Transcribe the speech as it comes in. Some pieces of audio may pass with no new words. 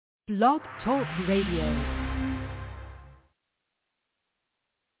Blog Talk Radio.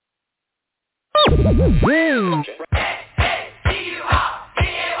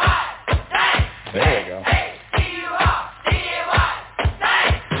 There you go.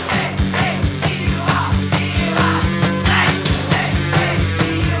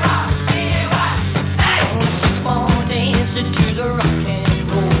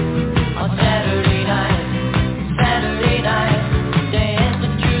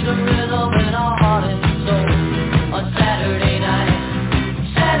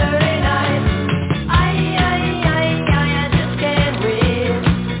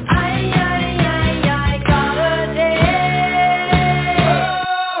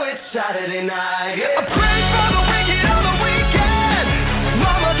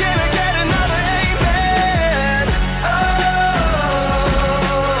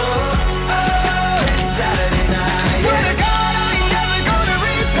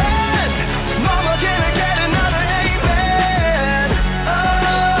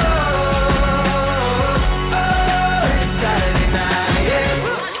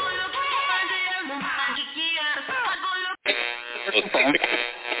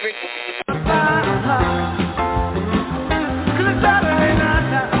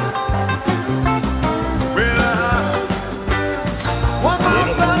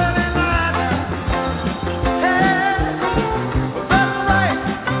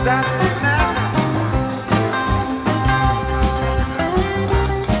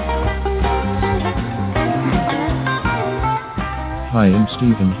 Hi, I'm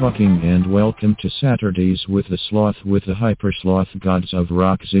Stephen Hawking and welcome to Saturdays with the Sloth with the Hyper Sloth Gods of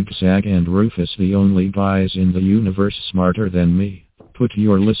Rock Zigzag and Rufus, the only guys in the universe smarter than me. Put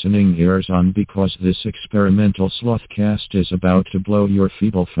your listening ears on because this experimental slothcast is about to blow your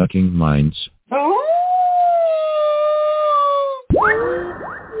feeble fucking minds.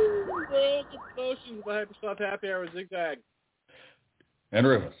 Hyper Sloth Happy Hour with Zigzag. And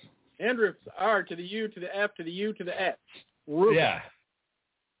Rufus. And Rufus. R to the U to the F to the U to the S. Rufus. Yeah.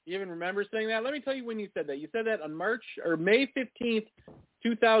 You even remember saying that? Let me tell you when you said that. You said that on May 15th,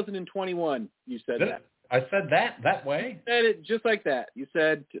 2021. You said that. I said that way? You said it just like that. You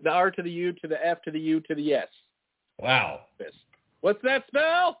said the R to the U to the F to the U to the S. Wow. What's that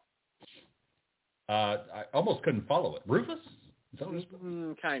spell? I almost couldn't follow it. Rufus? Is that what it's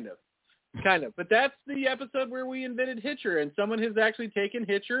Kind of. But that's the episode where we invented Hitcher, and someone has actually taken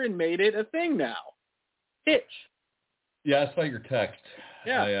Hitcher and made it a thing now. Hitch. Yeah, I saw your text.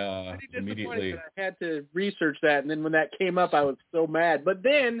 Yeah, I immediately I had to research that, and then when that came up, I was so mad. But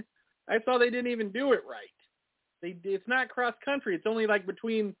then I saw they didn't even do it right. It's not cross country. It's only like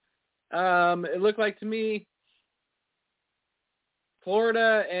between. It looked like to me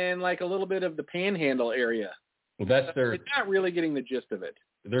Florida and like a little bit of the Panhandle area. Well, that's their. It's not really getting the gist of it.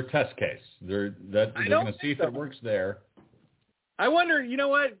 Their test case. They're going to see if it works there. I wonder. You know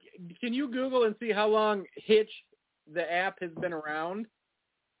what? Can you Google and see how long Hitch the app has been around?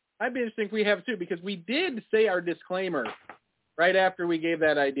 I'd be interested if we have too, because we did say our disclaimer right after we gave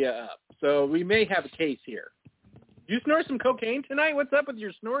that idea up. So we may have a case here. Did you snort some cocaine tonight? What's up with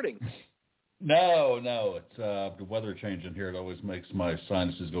your snorting? No. It's the weather changing here. It always makes my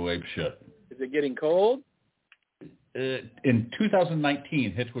sinuses go ape shit. Is it getting cold? In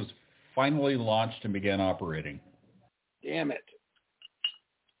 2019, Hitch was finally launched and began operating. Damn it.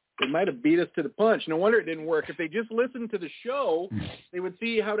 They might have beat us to the punch. No wonder it didn't work. If they just listened to the show, they would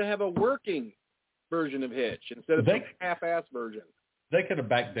see how to have a working version of Hitch instead of the half-ass version. They could have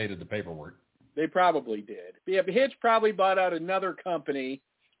backdated the paperwork. They probably did. Yeah, Hitch probably bought out another company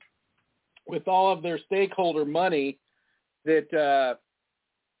with all of their stakeholder money that,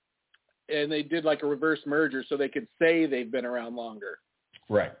 and they did like a reverse merger so they could say they've been around longer.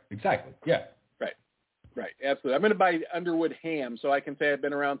 Right. Exactly. Yeah. Right, absolutely. I'm going to buy Underwood ham so I can say I've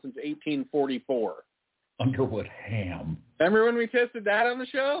been around since 1844. Underwood ham. Remember when we tested that on the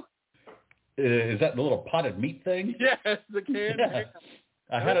show? Is that the little potted meat thing? Yes, the can. Yeah.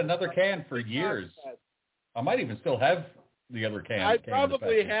 I had another can for years. I might even still have the other can. I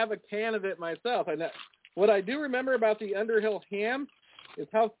probably have a can of it myself. And what I do remember about the Underhill ham is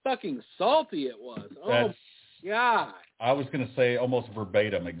how fucking salty it was. Oh, God. I was going to say almost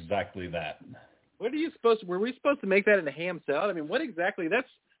verbatim exactly that. What are you were we supposed to make that into ham salad? I mean, what exactly? That's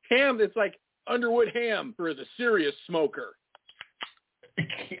ham. It's like Underwood ham for the serious smoker.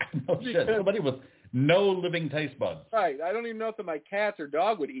 No shit. Somebody with no living taste buds. Right. I don't even know if my cats or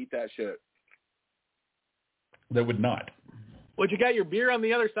dog would eat that shit. They would not. What you got your beer on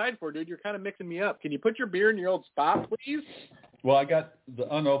the other side for, dude? You're kind of mixing me up. Can you put your beer in your old spot, please? Well, I got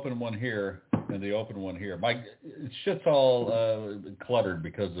the unopened one here and the open one here. My shit's all cluttered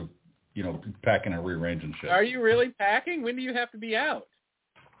because of packing and rearranging shit. Are you really packing? When do you have to be out?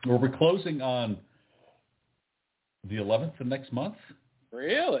 Well, we're closing on the 11th of next month.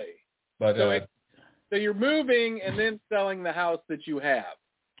 Really? But so you're moving and then selling the house that you have.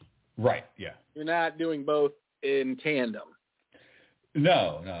 Right. Yeah. You're not doing both in tandem.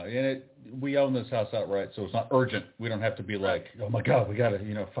 No. And we own this house outright, so it's not urgent. We don't have to be like, oh my God, we got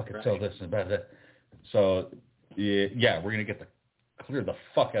to, fucking sell this and that. So, yeah, we're going to clear the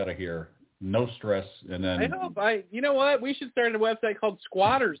fuck out of here. No stress. And then you know what? We should start a website called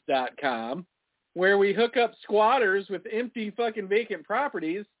squatters.com where we hook up squatters with empty fucking vacant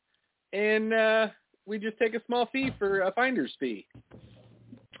properties and we just take a small fee for a finder's fee.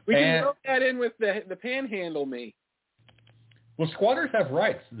 We can rope that in with the panhandle me. Well, squatters have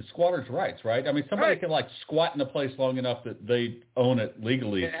rights. The squatters' rights, right? I mean, somebody can squat in a place long enough that they own it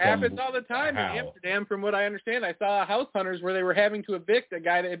legally. It happens all the time in Amsterdam, from what I understand. I saw house hunters where they were having to evict a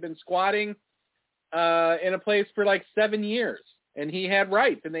guy that had been squatting in a place for 7 years, and he had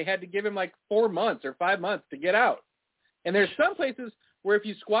rights, and they had to give him 4 months or 5 months to get out. And there's some places where if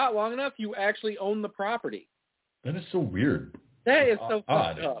you squat long enough, you actually own the property. That is so weird. That is so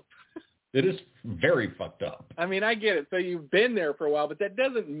fucked up. It is very fucked up. I mean, I get it. So you've been there for a while, but that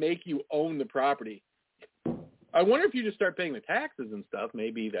doesn't make you own the property. I wonder if you just start paying the taxes and stuff.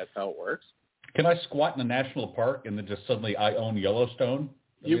 Maybe that's how it works. Can I squat in a national park and then just suddenly I own Yellowstone?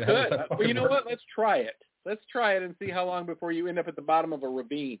 You could. Well, you know what? Let's try it. Let's try it and see how long before you end up at the bottom of a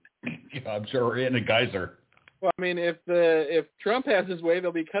ravine. Yeah, I'm sure we're in a geyser. Well, I mean, if Trump has his way,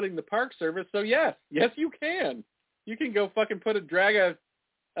 they'll be cutting the Park Service. So yes, you can. You can go fucking drag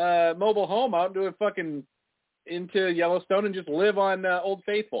a mobile home out into Yellowstone and just live on Old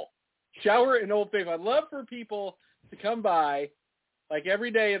Faithful. Shower in Old Faithful. I'd love for people to come by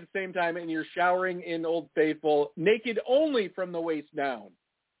every day at the same time and you're showering in Old Faithful, naked only from the waist down.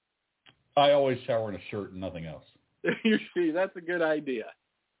 I always shower in a shirt and nothing else. You see, that's a good idea.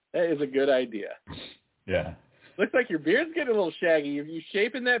 That is a good idea. Yeah. Looks like your beard's getting a little shaggy. Are you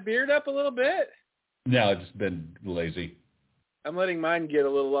shaping that beard up a little bit? No, I've just been lazy. I'm letting mine get a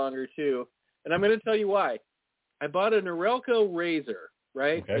little longer, too. And I'm going to tell you why. I bought a Norelco razor,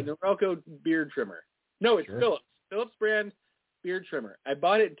 right? Okay. A Norelco beard trimmer. No, it's Philips. Philips brand beard trimmer. I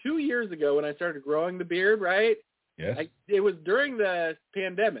bought it 2 years ago when I started growing the beard, right? Yes. It was during the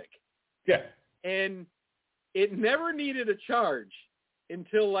pandemic. Yeah. And it never needed a charge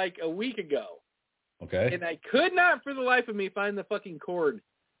until a week ago. Okay. And I could not for the life of me find the fucking cord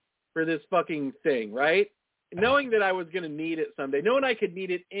for this fucking thing, right? Knowing that I was going to need it someday, knowing I could need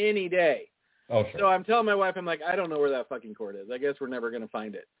it any day. Oh, sure. So I'm telling my wife, I'm like, I don't know where that fucking cord is. I guess we're never going to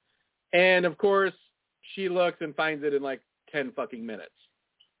find it. And, of course, she looks and finds it in 10 fucking minutes.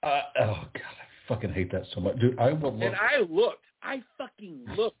 Oh, God, I fucking hate that so much. Dude, I will look. And I looked. I fucking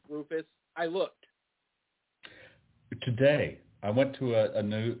looked, Rufus. I looked. Today, I went to a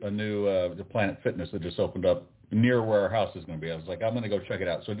new the Planet Fitness that just opened up near where our house is going to be. I was like, I'm going to go check it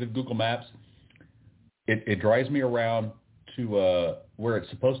out. So I did Google Maps. It drives me around to where it's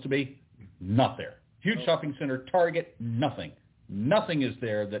supposed to be. Not there. Huge shopping center, Target, nothing. Nothing is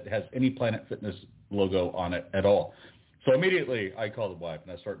there that has any Planet Fitness logo on it at all. So immediately I call the wife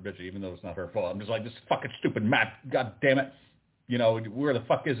and I start bitching, even though it's not her fault. I'm just like, this fucking stupid map. God damn it. Where the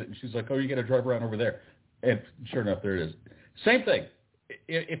fuck is it? And she's like, oh, you got to drive around over there. And sure enough, there it is. Same thing.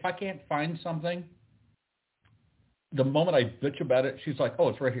 If I can't find something, the moment I bitch about it, she's like, oh,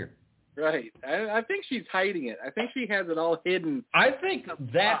 it's right here. Right. I think she's hiding it. I think she has it all hidden. I think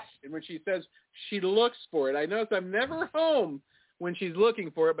that's... And when she says she looks for it, I notice I'm never home when she's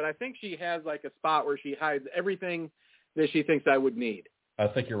looking for it, but I think she has a spot where she hides everything that she thinks I would need. I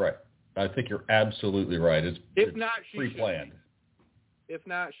think you're right. I think you're absolutely right. If not, she pre-planned. If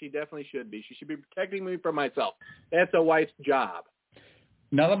not, she definitely should be. She should be protecting me from myself. That's a wife's job.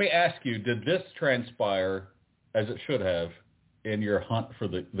 Now let me ask you, did this transpire as it should have in your hunt for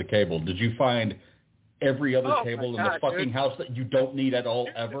the cable? Did you find every other cable in the fucking house that you don't need at all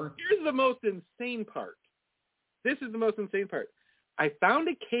ever? Here's the most insane part. This is the most insane part. I found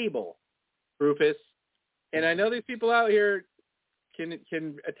a cable, Rufus, and I know these people out here can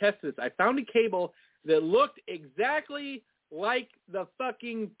attest to this. I found a cable that looked exactly like the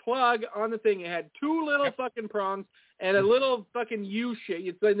fucking plug on the thing. It had two little fucking prongs and a little fucking U shape.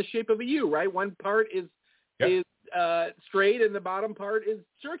 It's in the shape of a U, right? One part is straight and the bottom part is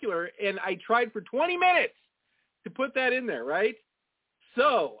circular. And I tried for 20 minutes to put that in there, right?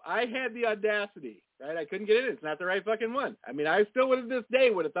 So I had the audacity, right? I couldn't get it in. It's not the right fucking one. I mean, I still would have this day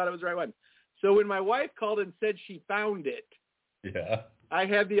would have thought it was the right one. So when my wife called and said she found it, I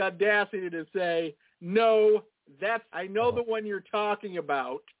had the audacity to say, no, I know the one you're talking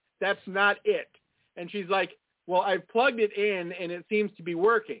about. That's not it. And she's like, well, I've plugged it in and it seems to be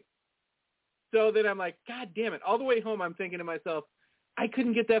working. So then I'm like, God damn it. All the way home, I'm thinking to myself, I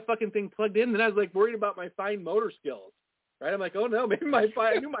couldn't get that fucking thing plugged in. Then I was like worried about my fine motor skills. Right? I'm like, oh no, maybe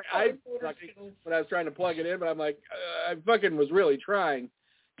I knew my eyes when I was trying to plug it in, but I'm like, I fucking was really trying.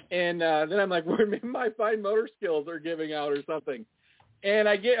 And then I'm like, well, maybe my fine motor skills are giving out or something. And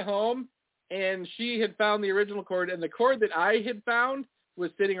I get home, and she had found the original cord, and the cord that I had found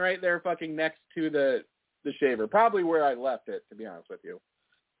was sitting right there fucking next to the shaver, probably where I left it, to be honest with you,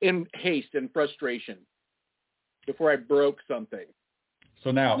 in haste and frustration before I broke something.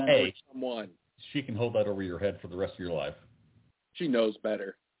 So now, A, someone. She can hold that over your head for the rest of your life. She knows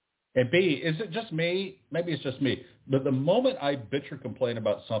better. And B, is it just me? Maybe it's just me. But the moment I bitch or complain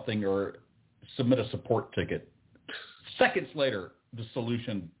about something or submit a support ticket, seconds later, the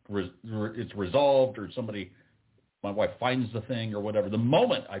solution it's resolved, or my wife finds the thing or whatever. The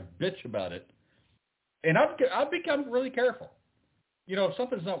moment I bitch about it, and I've become really careful. You know, if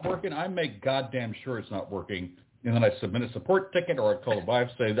something's not working, I make goddamn sure it's not working, and then I submit a support ticket, or I call the wife,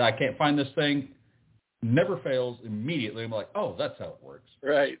 say that I can't find this thing. Never fails. Immediately, I'm like, oh, that's how it works.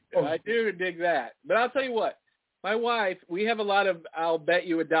 Right. Oh. I do dig that. But I'll tell you what, my wife, we have a lot of I'll bet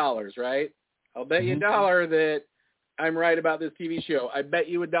you $1, right? I'll bet you $1 that I'm right about this TV show. I bet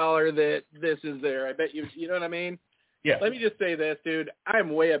you $1 that this is there. I bet you know what I mean? Yeah. Let me just say this, dude.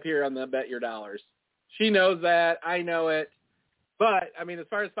 I'm way up here on the bet your dollars. She knows that. I know it. But, I mean, as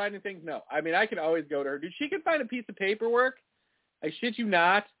far as finding things, no. I mean, I can always go to her. Dude, she can find a piece of paperwork, I shit you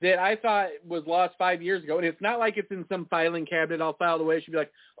not, that I thought was lost 5 years ago. And it's not like it's in some filing cabinet all filed away. She'll be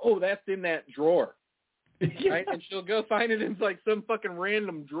like, oh, that's in that drawer. Yeah. Right? And she'll go find it in like some fucking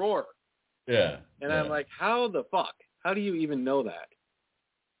random drawer. Yeah. And I'm like, how the fuck? How do you even know that?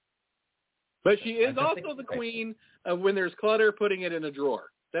 But she is also the queen of when there's clutter, putting it in a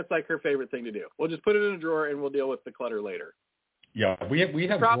drawer. That's like her favorite thing to do. We'll just put it in a drawer and we'll deal with the clutter later. Yeah, we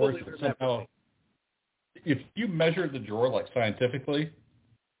have drawers that somehow, if you measure the drawer like scientifically,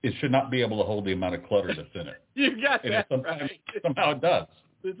 it should not be able to hold the amount of clutter that's in it. You got and that right. Somehow it does.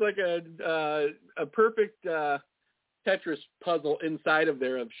 It's like a perfect Tetris puzzle inside of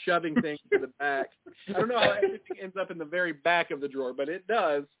there of shoving things to the back. I don't know how everything ends up in the very back of the drawer, but it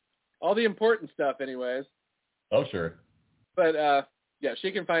does. All the important stuff anyways. Oh, sure. But, yeah,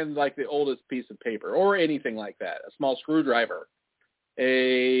 she can find like the oldest piece of paper or anything like that, a small screwdriver,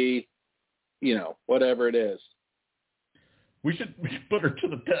 whatever it is. We should put her to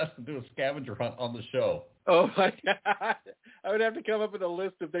the test and do a scavenger hunt on the show. Oh, my God. I would have to come up with a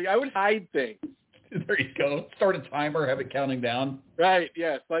list of things. I would hide things. There you go. Start a timer, have it counting down. Right,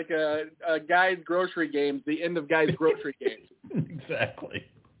 yes, like a Guy's Grocery Games, the end of Guy's Grocery Games. Exactly.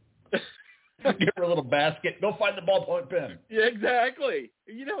 Give her a little basket. Go find the ballpoint pen. Yeah, exactly.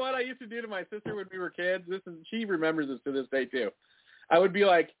 You know what I used to do to my sister when we were kids? She remembers this to this day too. I would be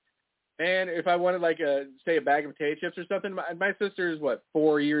like, man, if I wanted like a bag of potato chips or something. My sister is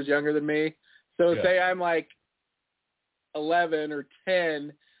 4 years younger than me. So say I'm like 11 or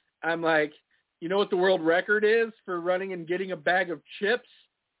 10. I'm like, you know what the world record is for running and getting a bag of chips?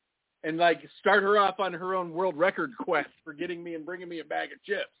 And like start her off on her own world record quest for getting me and bringing me a bag of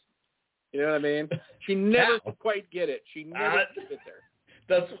chips. You know what I mean? She never could quite get it. She never could get there.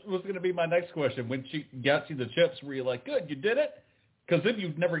 That was going to be my next question. When she got you the chips, were you like, good, you did it? Because then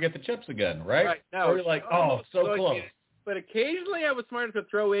you'd never get the chips again, right? Right. No. Or you're like, oh, so close. But occasionally I was smart enough to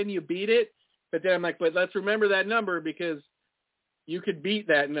throw in, you beat it. But then I'm like, but let's remember that number because you could beat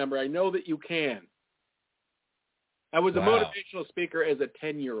that number. I know that you can. I was a motivational speaker as a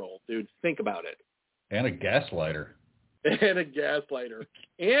 10-year-old, dude. Think about it. And a gaslighter. And a gaslighter.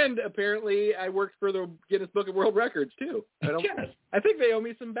 And apparently I worked for the Guinness Book of World Records, too. I think they owe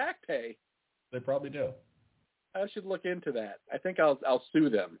me some back pay. They probably do. I should look into that. I think I'll sue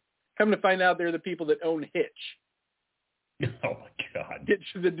them. Come to find out they're the people that own Hshh. Oh, my God.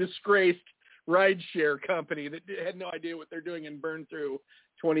 Hshh, the disgraced rideshare company that had no idea what they're doing and burned through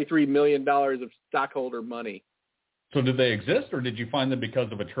 $23 million of stockholder money. So did they exist, or did you find them because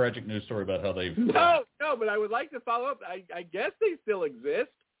of a tragic news story about how they've... No, but I would like to follow up. I guess they still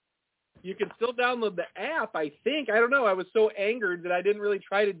exist. You can still download the app, I think. I don't know. I was so angered that I didn't really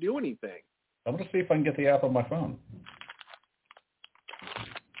try to do anything. I'm going to see if I can get the app on my phone.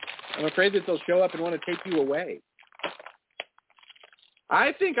 I'm afraid that they'll show up and want to take you away.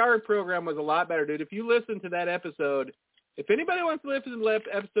 I think our program was a lot better, dude. If you listen to that episode, if anybody wants to listen to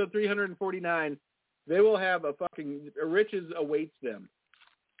episode 349, they will have riches awaits them.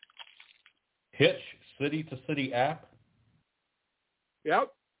 Hshh, city-to-city app?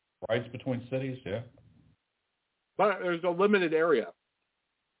 Yep. Rides between cities, yeah. But there's a limited area.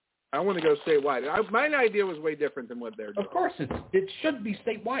 I want to go statewide. My idea was way different than what they're doing. Of course, it should be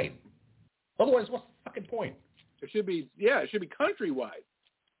statewide. Otherwise, what's the fucking point? It should be countrywide.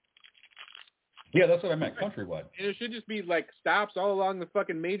 Yeah, that's what I meant, countrywide. And it should just be like stops all along the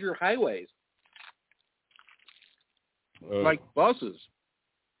fucking major highways. Like buses.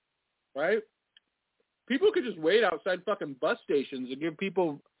 Right? People could just wait outside fucking bus stations and give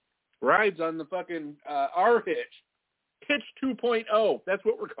people rides on the fucking R-Hitch. Hitch 2.0. That's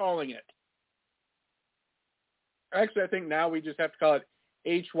what we're calling it. Actually, I think now we just have to call it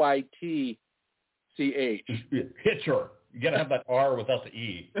HYTCH. Hitcher. You got to have that R without the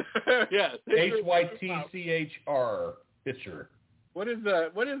E. Yes. HYTCHR. Hitcher. What is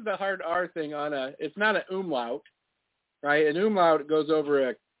the hard R thing on a? It's not an umlaut, right? An umlaut goes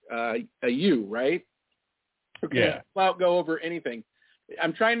over a U, right? Yeah. Umlaut go over anything.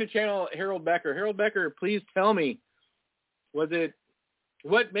 I'm trying to channel Harold Becker. Harold Becker, please tell me, what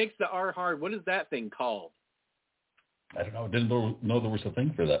makes the R hard? What is that thing called? I don't know. I didn't know there was a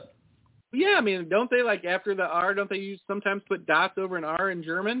thing for that. Yeah, I mean, don't they, like, after the R, don't they sometimes put dots over an R in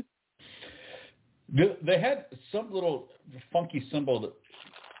German? They had some little funky symbol that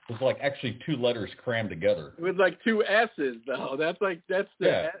was like actually two letters crammed together. With like two S's, though.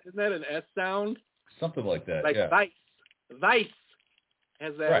 Isn't that an S sound? Something like that, like yeah. Weiss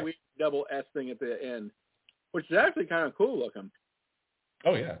has that Right. weird double S thing at the end, which is actually kind of cool looking.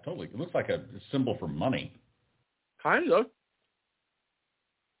 Oh, yeah, totally. It looks like a symbol for money. Kind of.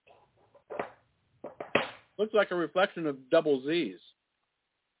 Looks like a reflection of double Z's,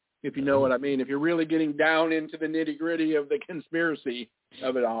 if you know what I mean. If you're really getting down into the nitty-gritty of the conspiracy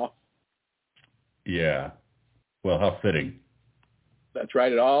of it all. Yeah. Well, how fitting. That's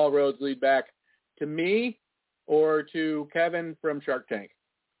right. All roads lead back to me or to Kevin from Shark Tank.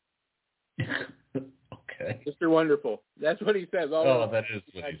 Okay. Mr. Wonderful. That's what he says. That is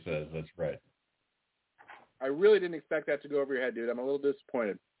what he says. That's right. I really didn't expect that to go over your head, dude. I'm a little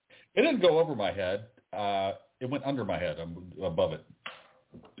disappointed. It didn't go over my head. It went under my head. I'm above it.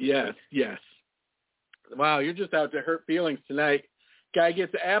 Yes. Wow, you're just out to hurt feelings tonight. Guy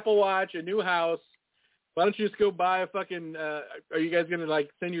gets an Apple Watch, a new house. Why don't you just go buy a fucking, are you guys going to,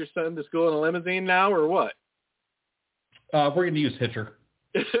 like, send your son to school in a limousine now or what? We're going to use Hitcher.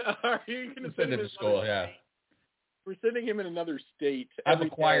 Are you going to send him to school, yeah. We're sending him in another state. I've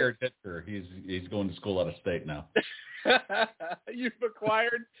acquired Hitcher. He's going to school out of state now. You've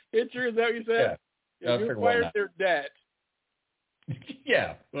acquired Hitcher, is that what you said? Yeah. You acquired their debt.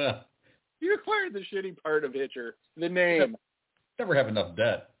 Yeah, well. You acquired the shitty part of Hitcher, the name. Never have enough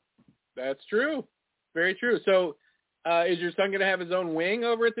debt. That's true. Very true. So is your son going to have his own wing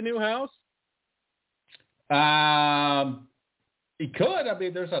over at the new house? He could. I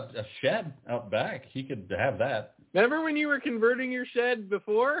mean, there's a shed out back. He could have that. Remember when you were converting your shed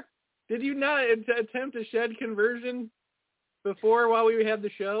before? Did you not attempt a shed conversion before while we had the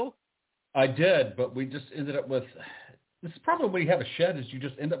show? I did, but we just ended up with... This problem when you have a shed is you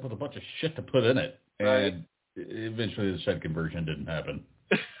just end up with a bunch of shit to put in it. Right. And eventually the shed conversion didn't happen.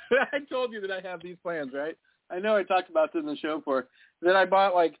 I told you that I have these plans, right? I know I talked about this in the show before. That I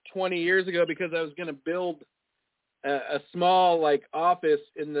bought like 20 years ago because I was going to build a small like office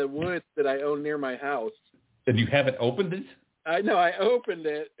in the woods that I own near my house. And you haven't opened it? I know. I opened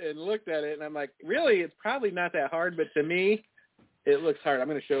it and looked at it, and I'm like, really? It's probably not that hard, but to me, it looks hard. I'm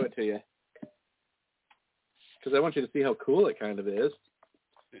going to show it to you. Because I want you to see how cool it kind of is.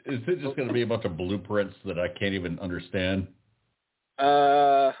 Is it just going to be a bunch of blueprints that I can't even understand?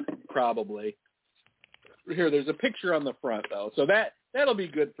 Probably. Here, there's a picture on the front, though. So that'll be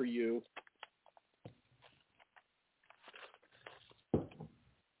good for you.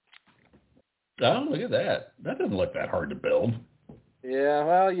 Oh, look at that. That doesn't look that hard to build. Yeah,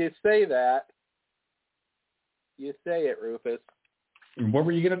 well, you say that. You say it, Rufus. And what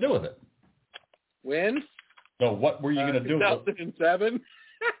were you going to do with it? When? So what were you going to do with it? 2007.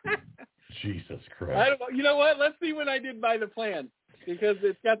 Jesus Christ. I don't know. You know what? Let's see when I did buy the plan. Because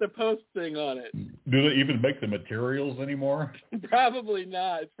it's got the post thing on it. Do they even make the materials anymore? Probably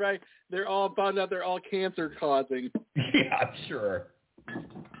not. It's probably, they're all found out they're all cancer causing. Yeah, I'm sure.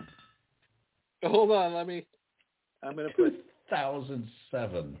 Hold on, I'm going to put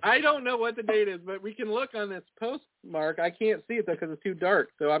 2007. I don't know what the date is, but we can look on this postmark. I can't see it though because it's too dark,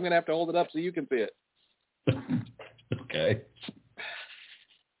 so I'm going to have to hold it up so you can see it. Okay.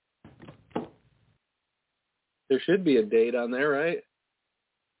 There should be a date on there, right?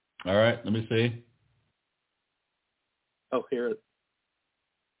 All right, let me see. Oh, here it is.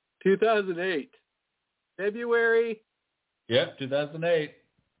 2008. February. Yep, 2008.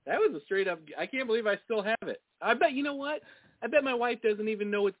 That was a straight up, I can't believe I still have it. I bet, you know what? I bet my wife doesn't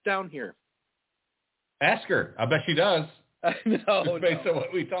even know it's down here. Ask her. I bet she does. No, based on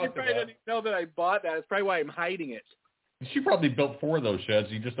what we She talked probably about. doesn't know that I bought that. That's probably why I'm hiding it. She probably built 4 of those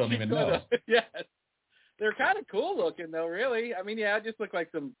sheds. You just don't even know. Yes. They're kind of cool looking, though, really. I mean, yeah, it just look like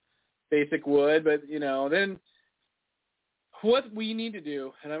some basic wood, but, then what we need to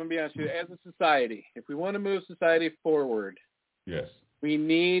do, and I'm going to be honest with you, as a society, if we want to move society forward, Yes. we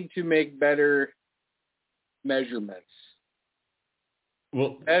need to make better measurements.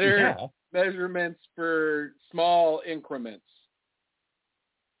 Well, Better measurements for small increments,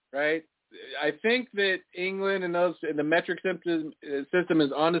 right? I think that England and the metric system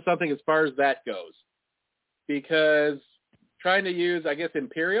is onto something as far as that goes, because trying to use, I guess,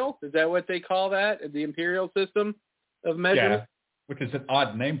 imperial, is that what they call that? The imperial system of measurement? Yeah, which is an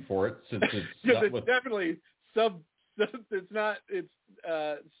odd name for it, since it's because it's definitely it's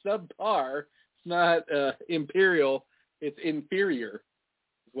subpar. It's not imperial. It's inferior.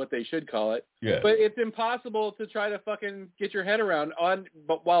 What they should call it. Yeah. But it's impossible to try to fucking get your head around on.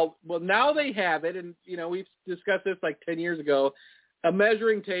 But now they have it, and we've discussed this like 10 years ago, a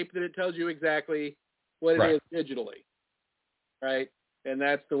measuring tape that it tells you exactly what it is digitally, right? And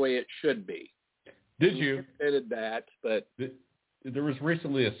that's the way it should be. Did you? Admitted that, but there was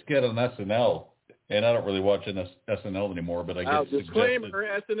recently a skit on SNL, and I don't really watch SNL anymore, but I get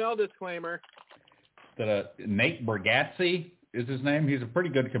SNL disclaimer. That Nate Bargatze is his name. He's a pretty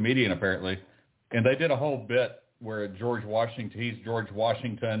good comedian, apparently. And they did a whole bit where he's George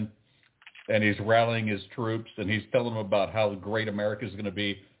Washington, and he's rallying his troops, and he's telling them about how great America is going to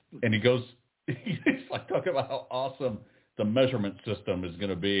be. And he's like talking about how awesome the measurement system is going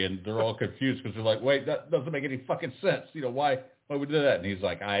to be. And they're all confused because they're like, wait, that doesn't make any fucking sense. Why would we do that? And he's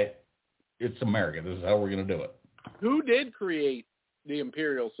like, it's America. This is how we're going to do it. Who did create the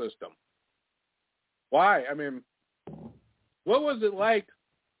imperial system? Why? I mean, what was it like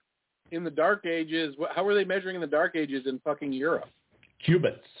in the Dark Ages? How were they measuring in the Dark Ages in fucking Europe?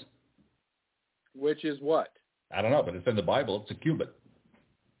 Cubits. Which is what? I don't know, but it's in the Bible. It's a cubit.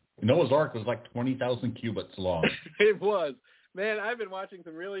 Noah's Ark was like 20,000 cubits long. It was. Man, I've been watching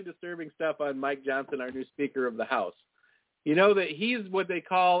some really disturbing stuff on Mike Johnson, our new Speaker of the House. You know that he's what they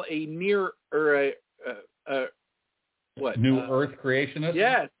call a New Earth creationist?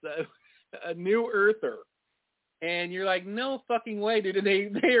 Yes, a New Earther. And you're like, no fucking way, dude.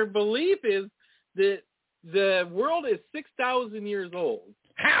 And their belief is that the world is 6,000 years old.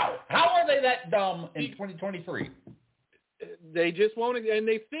 How? How are they that dumb in 2023? They just won't. And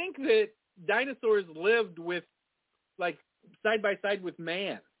they think that dinosaurs lived with, like, side by side with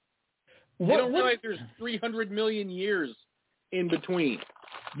man. They don't realize there's 300 million years in between.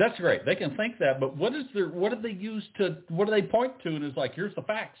 That's great. They can think that, but what do they point to? And it's like, here's the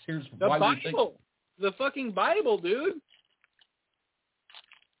facts. Here's the why Bible. we think. The fucking Bible, dude.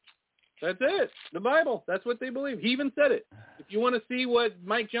 That's it. The Bible. That's what they believe. He even said it. If you want to see what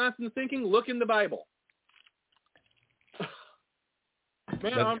Mike Johnson's thinking, look in the Bible.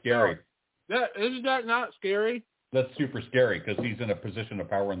 Man, that's scary. Isn't that not scary? That's super scary because he's in a position of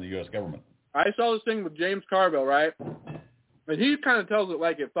power in the U.S. government. I saw this thing with James Carville, right? But he kind of tells it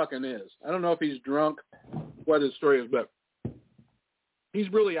like it fucking is. I don't know if he's drunk, what his story is, but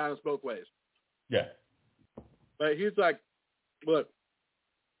he's really honest both ways. Yeah. But he's like, look,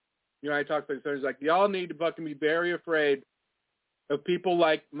 I talked to him, he's like, y'all need to fucking be very afraid of people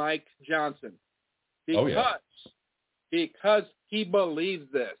like Mike Johnson. Because he believes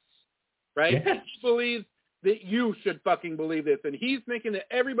this, right? Yes. He believes that you should fucking believe this. And he's thinking that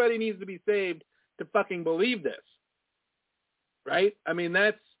everybody needs to be saved to fucking believe this, right? I mean,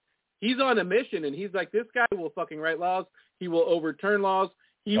 he's on a mission, and he's like, this guy will fucking write laws. He will overturn laws.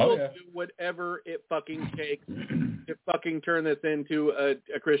 He will do whatever it fucking takes to fucking turn this into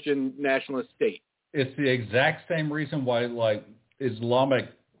a Christian nationalist state. It's the exact same reason why, like, Islamic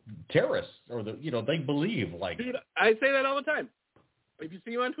terrorists, or they believe like. Dude, I say that all the time. If you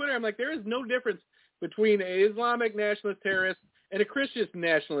see him on Twitter, I'm like, there is no difference between an Islamic nationalist terrorist and a Christian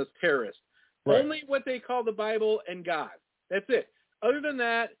nationalist terrorist. Right. Only what they call the Bible and God. That's it. Other than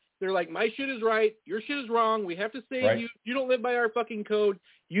that, they're like, my shit is right, your shit is wrong, we have to save you. You don't live by our fucking code.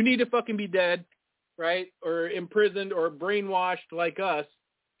 You need to fucking be dead, right? Or imprisoned or brainwashed like us.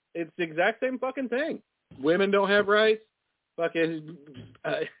 It's the exact same fucking thing. Women don't have rights. Fucking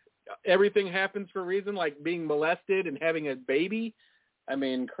everything happens for a reason, like being molested and having a baby. I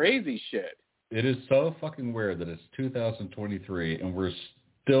mean, crazy shit. It is so fucking weird that it's 2023 and we're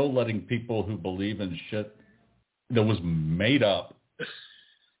still letting people who believe in shit that was made up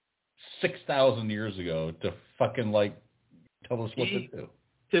 6,000 years ago to fucking, like, tell us what to do.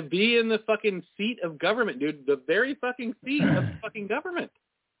 to be in the fucking seat of government, dude, the very fucking seat of the fucking government.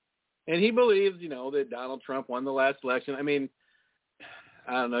 And he believes, that Donald Trump won the last election. I mean,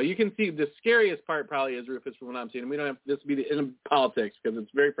 I don't know. You can see the scariest part probably is, Rufus, from what I'm seeing, and we don't have this to be in politics because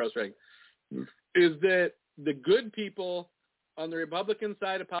it's very frustrating, is that the good people on the Republican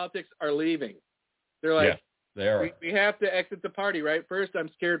side of politics are leaving. They're like, they are. We have to exit the party, right? First, I'm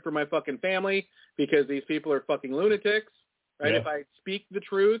scared for my fucking family because these people are fucking lunatics, right? If I speak the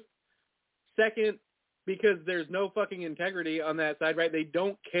truth. Second, because there's no fucking integrity on that side, right? They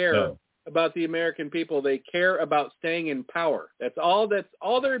don't care about the American people. They care about staying in power. That's all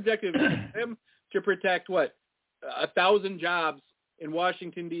their objective is, for them to protect 1,000 jobs in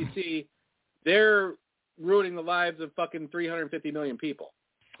Washington, D.C. They're ruining the lives of fucking 350 million people.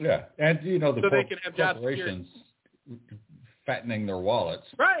 Yeah, and they can have corporations fattening their wallets.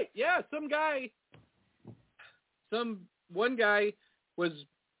 Right, yeah, one guy was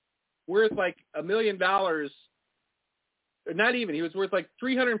worth like $1 million. Not even. He was worth like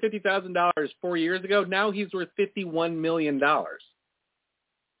 $350,000 4 years ago. Now he's worth $51 million.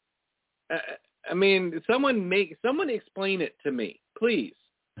 I mean, someone explain it to me, please.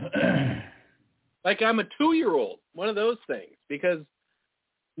 Like I'm a 2-year-old, one of those things. Because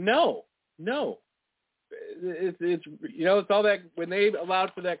no, it's all that when they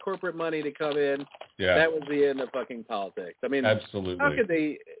allowed for that corporate money to come in. Yeah, that was the end of fucking politics. I mean, absolutely. How could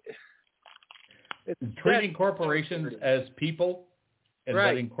they? Treating corporations as people and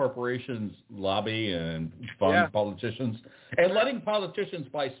letting corporations lobby and fund politicians and letting politicians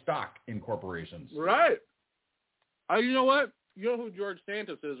buy stock in corporations. Right. You know what? You know who George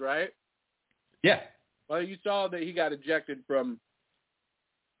Santos is, right? Yeah. Well, you saw that he got ejected from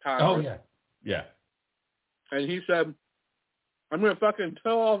Congress. Oh, yeah. And he said, I'm going to fucking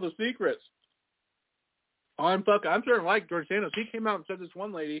tell all the secrets. I'm starting to like George Santos. He came out and said this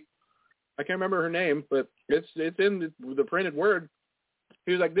one lady, I can't remember her name, but it's in the printed word.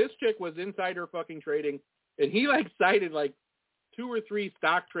 He was like, this chick was insider fucking trading, and he cited 2 or 3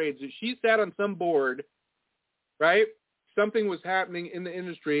 stock trades. She sat on some board, right? Something was happening in the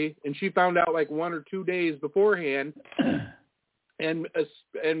industry, and she found out 1 or 2 days beforehand, and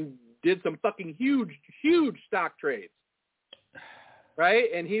did some fucking huge stock trades,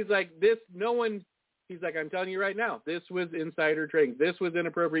 right? And he's like, He's like, I'm telling you right now, this was insider trading. This was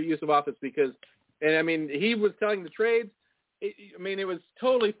inappropriate use of office because, and I mean, he was telling the trades. It was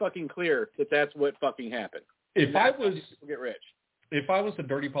totally fucking clear that that's what fucking happened. If I was get rich, if I was a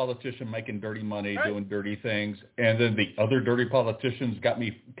dirty politician making dirty money, doing dirty things, and then the other dirty politicians got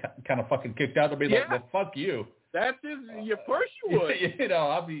me kind of fucking kicked out, I'd be like, well, fuck you. That's of course you would.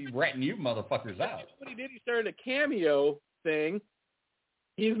 I'll be ratting you motherfuckers out. What he did, he started a Cameo thing.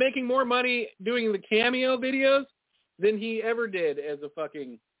 He's making more money doing the Cameo videos than he ever did as a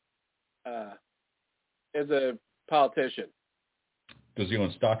fucking, as a politician. Does he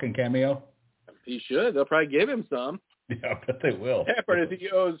own stock in Cameo? He should. They'll probably give him some. Yeah, I bet they will. Yeah, but he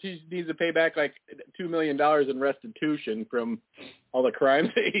needs to pay back $2 million in restitution from all the crimes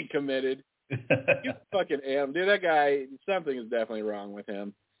that he committed. He's fucking am. Dude, that guy, something is definitely wrong with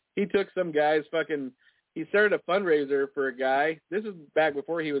him. He took some guy's he started a fundraiser for a guy. This is back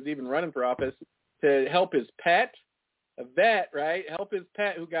before he was even running for office, to help his pet, a vet, right? Help his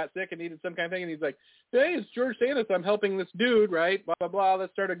pet who got sick and needed some kind of thing. And he's like, hey, it's George Santos. I'm helping this dude, right? Blah, blah, blah.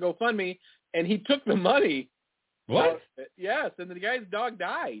 Let's start a GoFundMe. And he took the money. What? Yes, and the guy's dog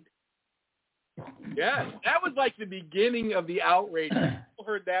died. Yeah, that was the beginning of the outrage. People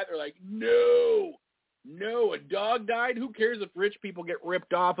heard that. They're like, no, a dog died? Who cares if rich people get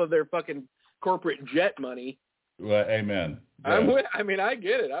ripped off of their fucking corporate jet money? Well, amen. Yeah. I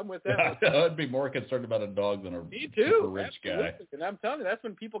get it. I'm with that. I'd be more concerned about a dog than a super rich guy. And I'm telling you, that's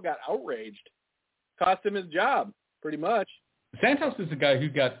when people got outraged. Cost him his job, pretty much. Santos is the guy who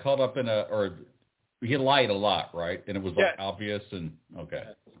got caught up in he lied a lot, right? And it was obvious and okay.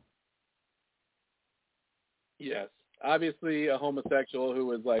 Yes. Obviously a homosexual who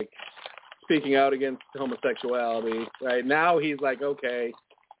was speaking out against homosexuality, right? Now he's like, okay,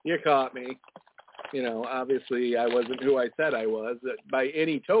 you caught me. Obviously I wasn't who I said I was by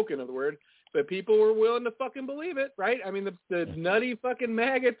any token of the word, but people were willing to fucking believe it, right? I mean, the nutty fucking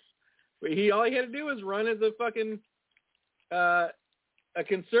maggots, all he had to do was run as a fucking, a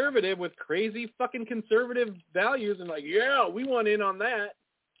conservative with crazy fucking conservative values and we want in on that.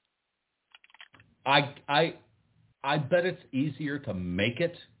 I bet it's easier to make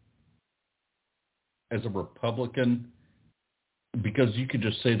it as a Republican because you could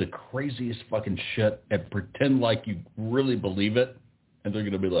just say the craziest fucking shit and pretend like you really believe it, and they're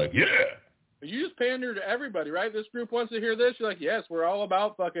going to be like, yeah. You just pander to everybody, right? This group wants to hear this. You're like, yes, we're all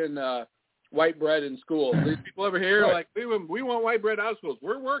about fucking white bread in schools. These people over here are like, we want white bread out of schools.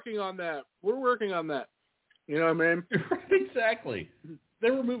 We're working on that. You know what I mean? Exactly. They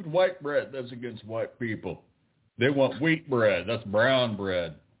removed white bread. That's against white people. They want wheat bread. That's brown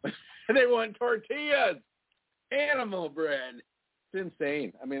bread. They want tortillas. Animal bread. It's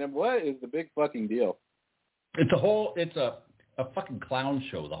insane. I mean, what is the big fucking deal? It's a fucking clown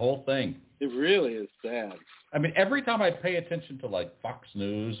show, the whole thing. It really is sad. I mean, every time I pay attention to, like, Fox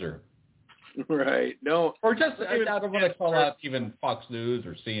News or... Right. No. Or just, I don't want to call out even Fox News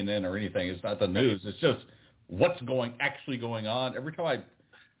or CNN or anything. It's not the news. It's just what's actually going on. Every time I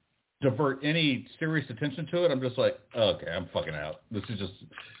divert any serious attention to it, I'm just like, okay, I'm fucking out. This is just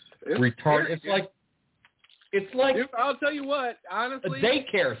retarded. It's like Dude, I'll tell you what, honestly, a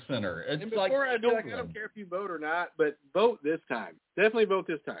daycare center. It's and like before I don't care if you vote or not, but vote this time. Definitely vote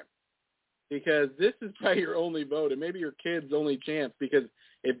this time, because this is probably your only vote, and maybe your kid's only chance. Because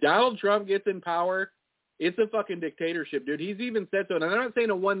if Donald Trump gets in power, it's a fucking dictatorship, dude. He's even said so, and I'm not saying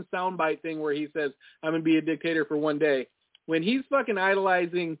a one soundbite thing where he says I'm gonna be a dictator for one day. When he's fucking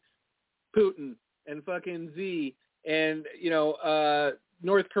idolizing Putin and fucking Z and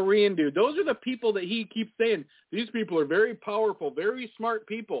North Korean dude. Those are the people that he keeps saying, these people are very powerful, very smart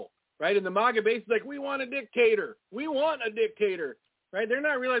people, right? And the MAGA base is like, we want a dictator. Right? They're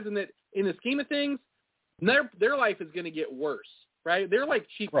not realizing that in the scheme of things, their life is going to get worse, right? They're like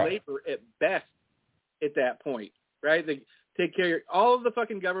cheap labor at best at that point, right? They take care of all of the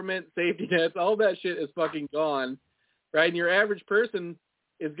fucking government safety nets, all that shit is fucking gone, right? And your average person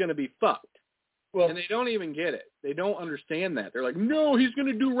is going to be fucked. Well, and they don't even get it. They don't understand that. They're like, no, he's going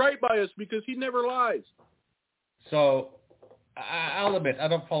to do right by us because he never lies. So I'll admit, I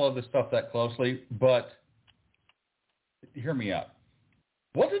don't follow this stuff that closely, but hear me out.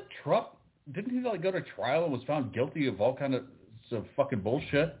 Wasn't Trump, didn't he go to trial and was found guilty of all kind of fucking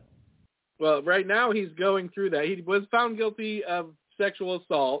bullshit? Well, right now he's going through that. He was found guilty of sexual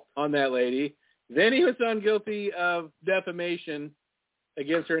assault on that lady. Then he was found guilty of defamation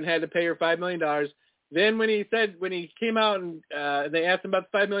against her and had to pay her $5 million. Then when he came out and they asked him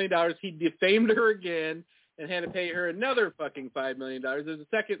about the $5 million, he defamed her again and had to pay her another fucking $5 million. There's a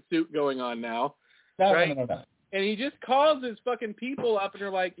second suit going on now. Right? No. And he just calls his fucking people up and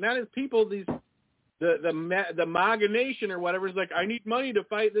they're like, not his people, the MAGA nation or whatever is like, I need money to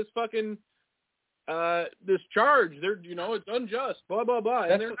fight this fucking this charge. It's unjust, blah, blah, blah.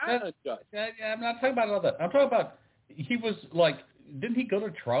 And they're not unjust. I'm not talking about all that. I'm talking about he was like, didn't he go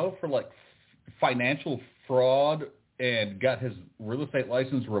to trial for like financial fraud and got his real estate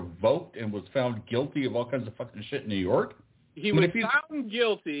license revoked and was found guilty of all kinds of fucking shit in New York? He was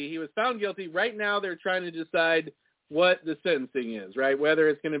found guilty. Right now they're trying to decide what the sentencing is, right? Whether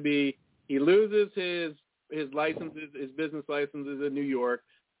it's going to be he loses his licenses, his business licenses in New York,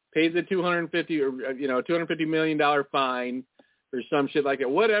 pays a $250 million fine or some shit like that,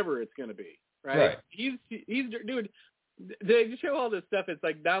 whatever it's going to be, right? He's dude. They show all this stuff. It's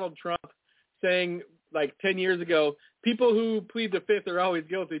like Donald Trump saying, like 10 years ago, people who plead the fifth are always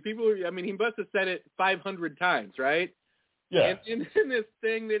guilty. He must have said it 500 times, right? Yeah. And in this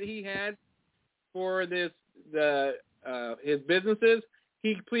thing that he had for his businesses,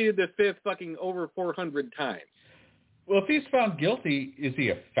 he pleaded the fifth fucking over 400 times. Well, if he's found guilty, is he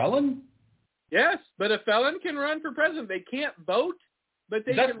a felon? Yes, but a felon can run for president. They can't vote. But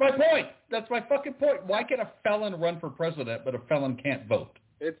that's my point. That's my fucking point. Why can a felon run for president, but a felon can't vote?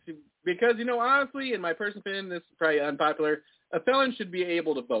 It's because, honestly, in my personal opinion, this is probably unpopular, a felon should be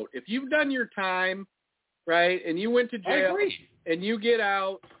able to vote. If you've done your time, right, and you went to jail and you get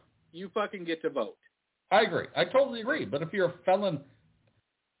out, you fucking get to vote. I agree. I totally agree. But if you're a felon,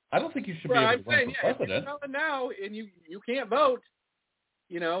 I don't think you should be able to run for president. If you're a felon now and you can't vote,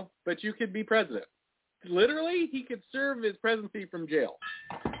 but you could be president. Literally, he could serve his presidency from jail.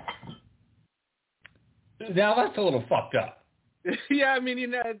 Now, that's a little fucked up. Yeah,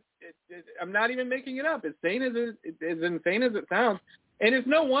 I'm not even making it up. As insane as it sounds. And it's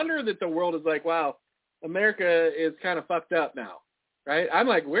no wonder that the world is like, wow, America is kind of fucked up now, right? I'm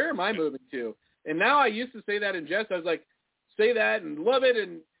like, where am I moving to? And now I used to say that in jest. I was like, say that and love it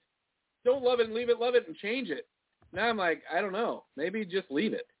and don't love it and leave it, love it and change it. Now I'm like, I don't know. Maybe just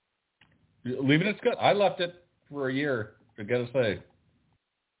leave it. Leaving it's good. I left it for a year. I gotta say,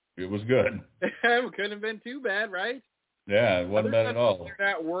 it was good. It couldn't have been too bad, right? Yeah, it wasn't bad at all. They're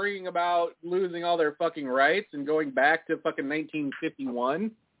not worrying about losing all their fucking rights and going back to fucking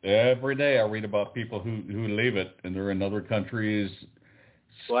 1951. Every day I read about people who leave it and they're in other countries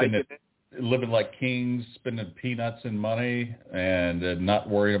living like kings, spending peanuts and money, and not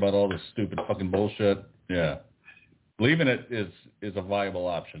worrying about all this stupid fucking bullshit. Yeah. Leaving it is a viable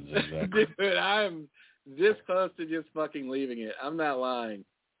option. Exactly. Dude, I'm this close to just fucking leaving it. I'm not lying.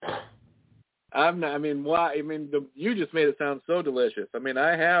 I'm not. I mean, why? I mean, you just made it sound so delicious. I mean,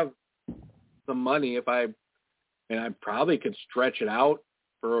 I have some money. I probably could stretch it out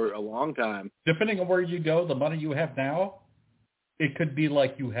for a long time. Depending on where you go, the money you have now, it could be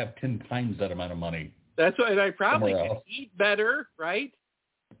like you have 10 times that amount of money. That's why I probably could eat better, right?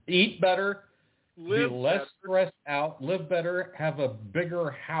 Eat better, live be less better. stressed out, live better, have a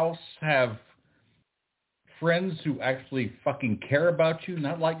bigger house, have friends who actually fucking care about you,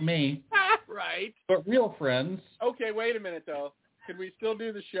 not like me. Right. But real friends. Okay, wait a minute, though. Can we still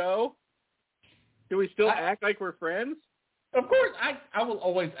do the show? Can we still act like we're friends? Of course. I will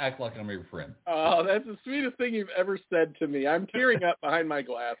always act like I'm your friend. Oh, that's the sweetest thing you've ever said to me. I'm tearing up behind my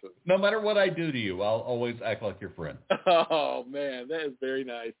glasses. No matter what I do to you, I'll always act like your friend. Oh, man, that is very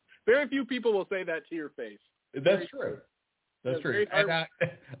nice. Very few people will say that to your face. That's true. That's true. And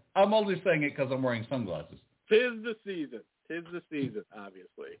I'm only saying it because I'm wearing sunglasses. Tis the season. Tis the season,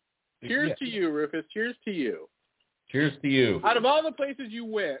 obviously. Cheers to you, Rufus. Cheers to you. Cheers to you. Out of all the places you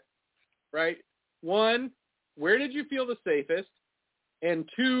went, right, 1, where did you feel the safest? And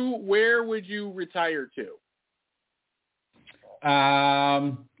 2, where would you retire to?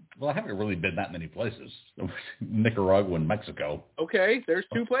 Well, I haven't really been that many places. Nicaragua and Mexico. Okay, there's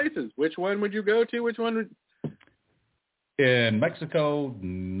 2 places. Which one would you go to? Which one would... In Mexico,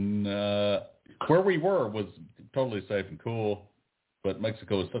 where we were was totally safe and cool, but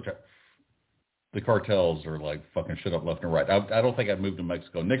Mexico is the cartels are like fucking shit up left and right. I don't think I'd move to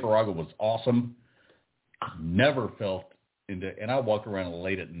Mexico. Nicaragua was awesome. Never felt and I walked around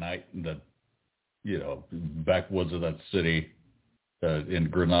late at night in the, backwoods of that city, in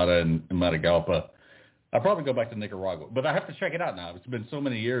Granada and Matagalpa. I'll probably go back to Nicaragua, but I have to check it out now. It's been so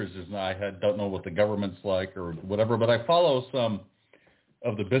many years, I don't know what the government's like or whatever, but I follow some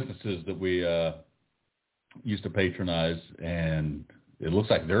of the businesses that we used to patronize, and it looks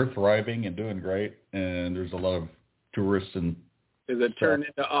like they're thriving and doing great, and there's a lot of tourists. And is it turned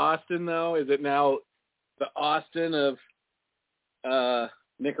into Austin, though? Is it now the Austin of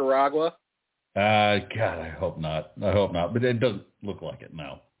Nicaragua? God, I hope not. But it doesn't look like it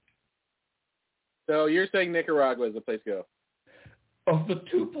now. So you're saying Nicaragua is the place to go? Of the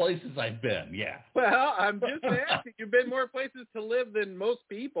 2 places I've been, yeah. Well, I'm just asking. You've been more places to live than most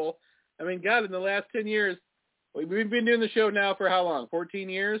people. I mean, God, in the last 10 years, we've been doing the show now for how long? 14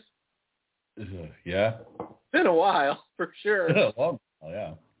 years? Yeah. It's been a while, for sure. Oh,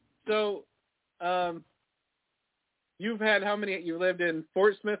 yeah. So, you've had how many? You lived in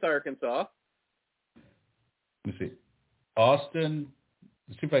Fort Smith, Arkansas. Let me see. Austin.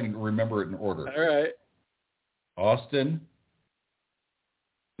 Let's see if I can remember it in order. All right. Austin.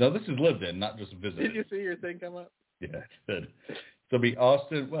 No, this is lived in, not just visited. Did you see your thing come up? Yeah, it did. So it'll be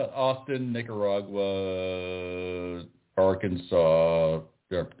Austin, Nicaragua, Arkansas,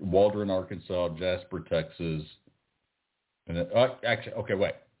 Waldron, Arkansas, Jasper, Texas. And then,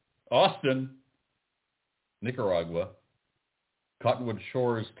 Austin, Nicaragua, Cottonwood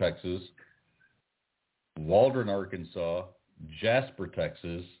Shores, Texas, Waldron, Arkansas, Jasper,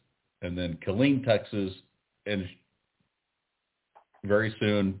 Texas, and then Killeen, Texas, and very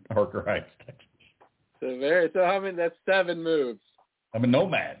soon Harker Heights, Texas. So I mean, that's 7 moves. I'm a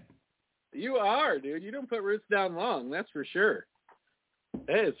nomad. You are, dude. You don't put roots down long. That's for sure.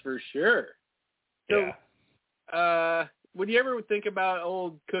 That is for sure. So, yeah. Would you ever think about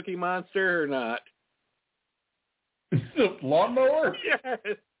old Cookie Monster or not? The lawnmower? Yes.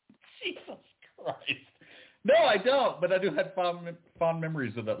 Jesus Christ. No, I don't, but I do have fond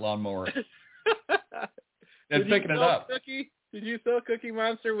memories of that lawnmower. And picking it up. Cookie? Did you sell Cookie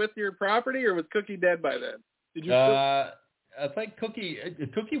Monster with your property, or was Cookie dead by then? Did you? I think Cookie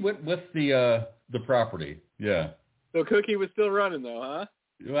went with the property. Yeah. So Cookie was still running, though, huh?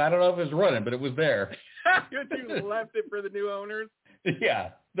 I don't know if it was running, but it was there. You left it for the new owners? Yeah.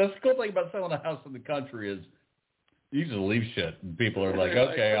 That's the cool thing about selling a house in the country is you just leave shit, and people are like,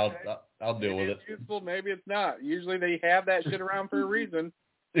 okay, I'll deal with it. Maybe it's useful, maybe it's not. Usually they have that shit around for a reason.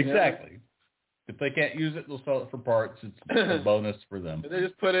 Exactly. If they can't use it, they'll sell it for parts. It's a bonus for them. They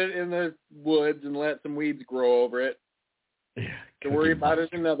just put it in the woods and let some weeds grow over it. Yeah, to worry about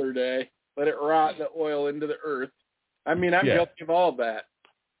it another day. Let it rot the oil into the earth. I mean, I'm guilty of all of that,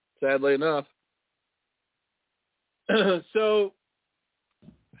 sadly enough. So,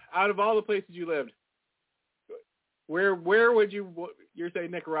 out of all the places you lived, where would you're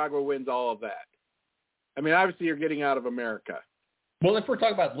saying Nicaragua wins all of that? I mean, obviously you're getting out of America. Well, if we're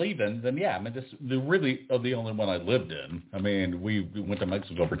talking about leaving, then yeah, I mean, they're really the only one I lived in. I mean, we went to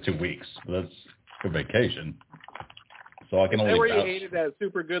Mexico for 2 weeks. That's a vacation. So I can only. Is that where you hated that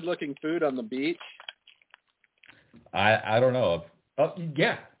super good-looking food on the beach? I don't know.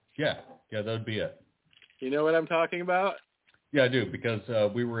 Yeah, that would be it. You know what I'm talking about? Yeah, I do, because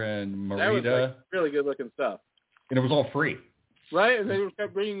we were in Merida. That was like really good-looking stuff. And it was all free. Right, and they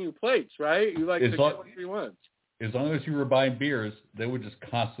kept bringing you plates, right? You like to get what you want. As long as you were buying beers, they would just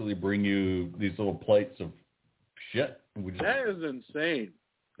constantly bring you these little plates of shit. That is insane.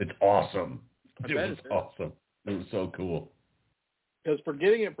 It's awesome. It was awesome. It was so cool. Because for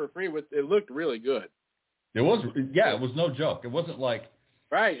getting it for free, it looked really good. It was, yeah, it was no joke. It wasn't like...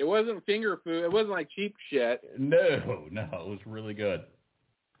 Right, it wasn't finger food. It wasn't like cheap shit. No, it was really good.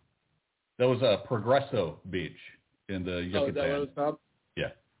 That was Progreso Beach in the Yucatan. Oh, is that what it was called? Yeah.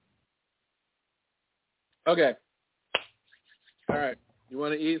 Okay. All right. You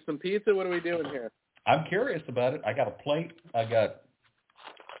want to eat some pizza? What are we doing here? I'm curious about it. I got a plate.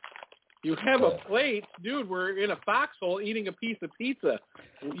 You have a plate? Dude, we're in a foxhole eating a piece of pizza.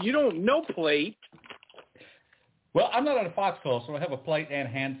 You don't know plate. Well, I'm not in a foxhole, so I have a plate and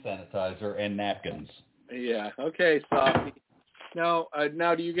hand sanitizer and napkins. Yeah. Okay, Softy. Now, are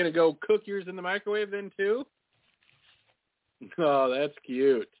you going to go cook yours in the microwave then, too? Oh, that's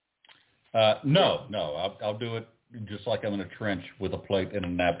cute. No. I'll do it just like I'm in a trench with a plate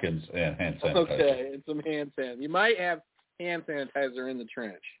and napkins and hand sanitizer. Okay, and some hand sanitizer. You might have hand sanitizer in the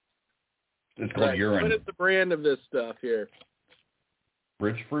trench. It's called urine. What is the brand of this stuff here?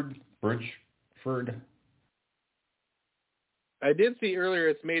 Bridgeford. I did see earlier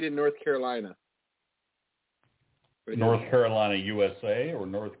it's made in North Carolina. North Carolina, USA, or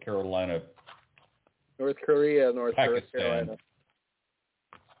North Carolina? North Korea, North Pakistan. Carolina.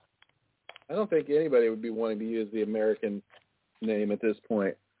 I don't think anybody would be wanting to use the American name at this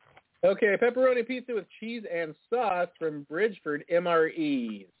point. Okay, pepperoni pizza with cheese and sauce from Bridgeford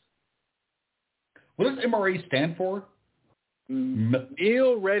MREs. What does MRE stand for?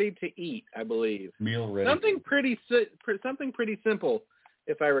 Meal ready to eat, I believe. Meal ready. Something pretty simple,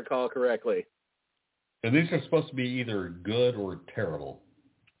 if I recall correctly. And these are supposed to be either good or terrible.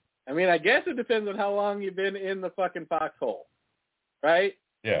 I mean, I guess it depends on how long you've been in the fucking foxhole, right?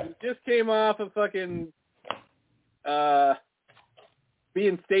 Yeah. You just came off of fucking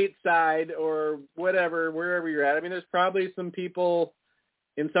being stateside or whatever, wherever you're at. I mean, there's probably some people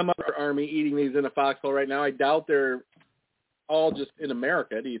in some other army eating these in a foxhole right now. I doubt they're all just in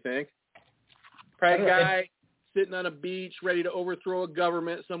America, do you think? Probably a guy sitting on a beach ready to overthrow a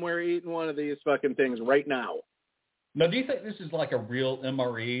government somewhere eating one of these fucking things right now. Now, do you think this is like a real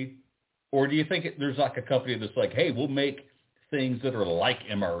MRE? Or do you think there's like a company that's like, hey, we'll make things that are like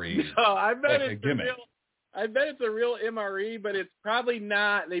MRE? No, I bet like it's a real MRE, but it's probably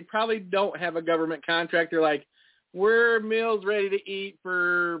not. They probably don't have a government contract. They're like, we're meals ready to eat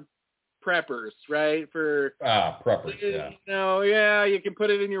for preppers, right? For preppers, yeah. Yeah, you can put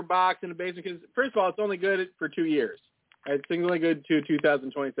it in your box in a basic. First of all, it's only good for 2 years. Right? It's only good to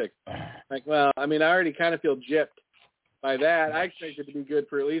 2026. Like, well, I mean, I already kind of feel gypped by that. I expect it to be good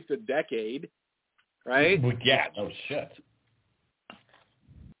for at least a decade, right? Well, yeah, no shit.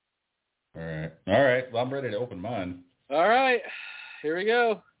 All right. Well, I'm ready to open mine. All right. Here we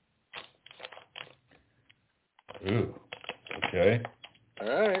go. Ooh. Okay.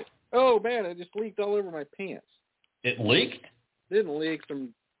 All right. Oh, man, it just leaked all over my pants. It leaked? Didn't leak. Some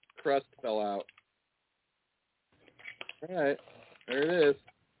crust fell out. All right. There it is.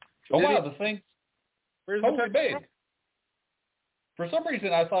 Oh, wow, the thing. Where's totally the big. For some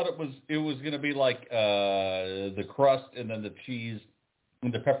reason, I thought it was going to be like the crust and then the cheese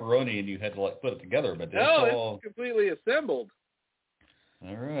and the pepperoni, and you had to like put it together. But no, it's completely assembled.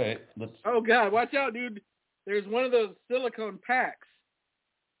 All right. Oh God, watch out, dude! There's one of those silicone packs.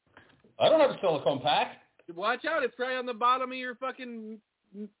 I don't have a silicone pack. Watch out! It's right on the bottom of your fucking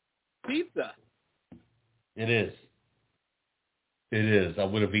pizza. It is. It is. I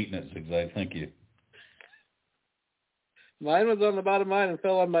would have eaten it, Zigzag. Thank you. Mine was on the bottom of mine and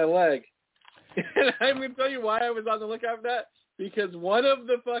fell on my leg. And I'm going to tell you why I was on the lookout for that. Because one of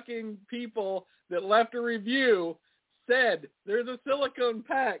the fucking people that left a review said there's a silicone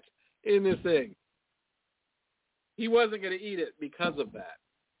pack in this thing. He wasn't going to eat it because of that.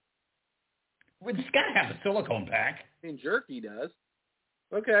 Well, it's got to have a silicone pack. I mean, jerky does.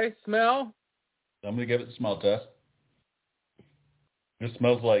 Okay, smell. I'm going to give it a smell test. It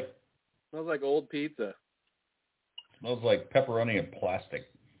smells like old pizza. Smells like pepperoni and plastic.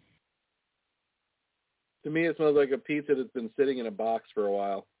 To me, it smells like a pizza that's been sitting in a box for a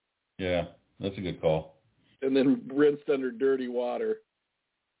while. Yeah, that's a good call. and then rinsed under dirty water.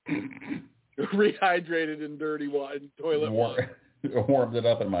 Rehydrated in dirty water, toilet water. Warmed it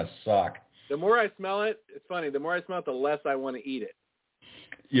up in my sock. The more I smell it, it's funny. The more I smell it, the less I want to eat it.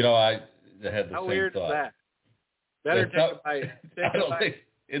 You know, I had the How same weird thought. is that? Better take a bite. I don't think,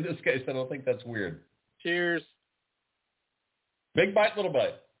 in this case, I don't think that's weird. Cheers. Big bite, little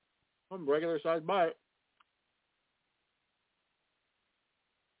bite. Regular size bite.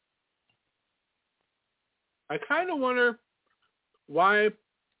 I kind of wonder why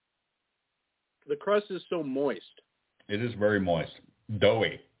the crust is so moist. It is very moist.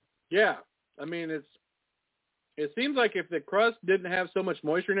 Doughy. Yeah. I mean, it seems like if the crust didn't have so much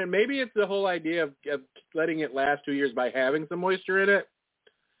moisture in it, maybe it's the whole idea of letting it last 2 years by having some moisture in it.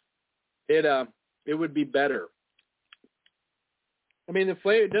 It would be better. I mean,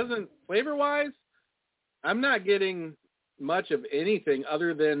 the flavor-wise, I'm not getting much of anything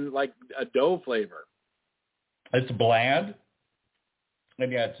other than like a dough flavor. It's bland.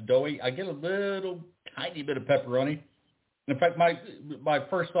 And yeah, it's doughy. I get a little tiny bit of pepperoni. In fact, my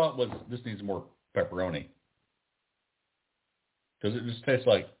first thought was this needs more pepperoni. Because it just tastes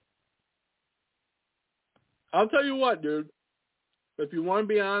like... I'll tell you what, dude. If you want to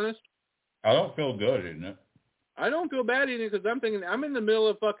be honest... I don't feel good eating it. I don't feel bad eating it because I'm thinking I'm in the middle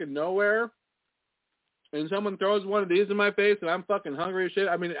of fucking nowhere and someone throws one of these in my face and I'm fucking hungry as shit.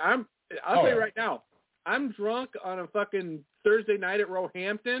 I mean, I'll tell you right now, I'm drunk on a fucking Thursday night at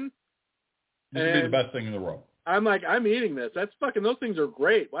Roehampton. This would be the best thing in the world. I'm like, I'm eating this. That's fucking, those things are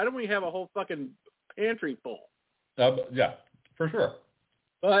great. Why don't we have a whole fucking pantry full? Yeah, for sure.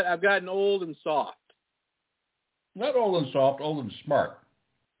 But I've gotten old and soft. Not old and soft, old and smart.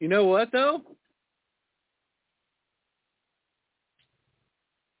 You know what, though?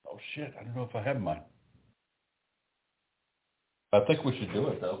 Oh, shit. I don't know if I have mine. I think we should do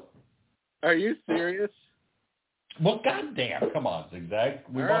it, though. Are you serious? Well, goddamn. Come on, Zigzag.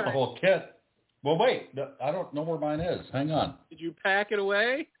 We All bought right. the whole kit. Well, wait. I don't know where mine is. Hang on. Did you pack it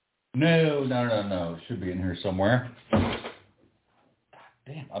away? No. It should be in here somewhere. God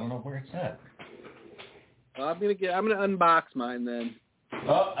damn. I don't know where it's at. Well, I'm gonna unbox mine then.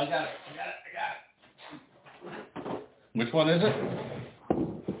 Oh, I got it. Which one is it?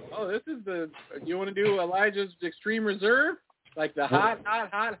 Oh, this is you want to do Elijah's Extreme Reserve? Like the hot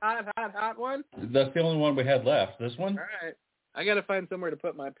one? That's the only one we had left. This one? All right. I got to find somewhere to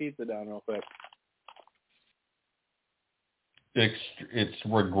put my pizza down real quick. It's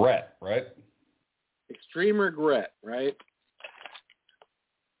regret, right? Extreme Regret, right?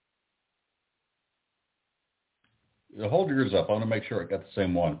 Hold yours up. I want to make sure I got the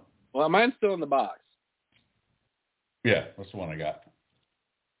same one. Well, mine's still in the box. Yeah, that's the one I got.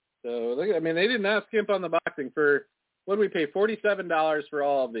 So, look, I mean, they did not skimp on the boxing for, what did we pay, $47 for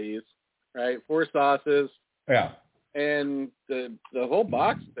all of these, right? 4 sauces. Yeah. And the whole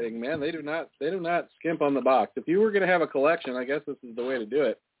box thing, man, they do not skimp on the box. If you were going to have a collection, I guess this is the way to do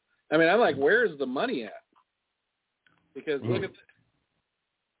it. I mean, I'm like, where's the money at? Because look at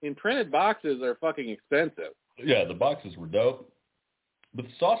in printed boxes are fucking expensive. Yeah, the boxes were dope, but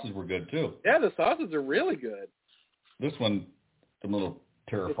the sauces were good too. Yeah, the sauces are really good. This one, I'm a little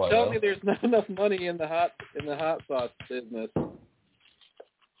terrified. Tell me there's not enough money in the hot sauce business.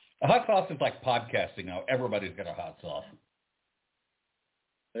 A hot sauce is like podcasting now. Everybody's got a hot sauce.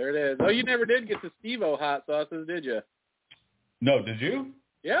 There it is. Oh, you never did get the Steve-O hot sauces, did you? No, did you?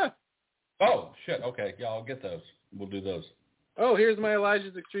 Yeah. Oh, shit. Okay. Yeah, I'll get those. We'll do those. Oh, here's my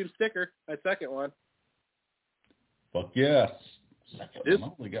Elijah's Extreme sticker, my second one. Fuck yes. Second This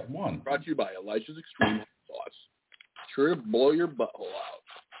one. I only got one. Brought to you by Elijah's Extreme hot sauce. Sure to blow your butthole out.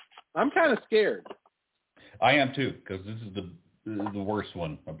 I'm kind of scared. I am too, because this is the worst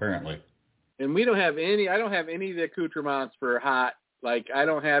one, apparently. And we don't have any, I don't have any of the accoutrements for hot. Like, I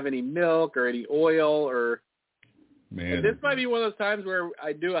don't have any milk or any oil or... Man. This might be one of those times where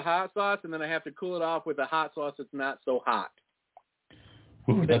I do a hot sauce and then I have to cool it off with a hot sauce that's not so hot.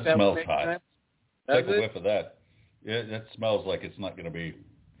 Ooh, that smells would make hot. sense? Take Does a it? whiff of that. Yeah, that smells like it's not going to be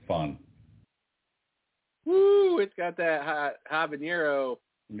fun. Woo, it's got that hot habanero.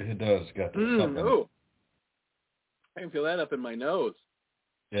 It does. Got that something. Ooh. I can feel that up in my nose.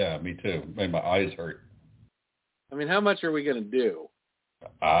 Yeah, me too. Made my eyes hurt. I mean, how much are we going to do?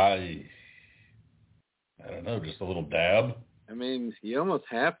 I don't know, just a little dab. I mean, you almost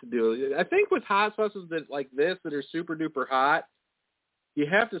have to do it. I think with hot sauces that like this that are super duper hot, you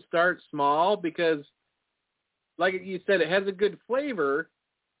have to start small because, like you said, it has a good flavor.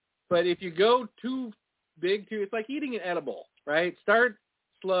 But if you go too big, it's like eating an edible, right? Start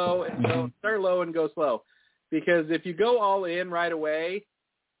slow and start low and go slow. Because if you go all in right away,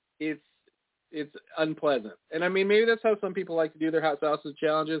 it's it's unpleasant. And I mean, maybe that's how some people like to do their hot sausage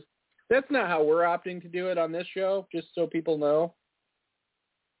challenges. That's not how we're opting to do it on this show, just so people know.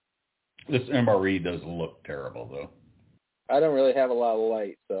 This MRE does look terrible, though. I don't really have a lot of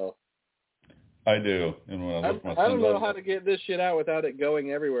light, so. I do. And when I don't know how to get this shit out without it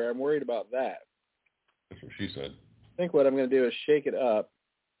going everywhere. I'm worried about that. That's what she said. I think what I'm going to do is shake it up.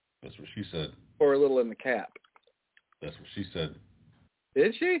 That's what she said. Pour a little in the cap. That's what she said.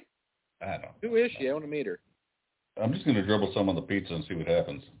 Did she? I don't know. Who is she? I want to meet her. I'm just going to dribble some on the pizza and see what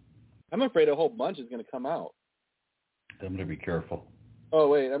happens. I'm afraid a whole bunch is going to come out. I'm going to be careful. Oh,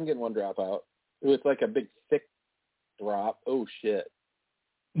 wait. I'm getting one drop out. Ooh, it's like a big, thick drop. Oh, shit.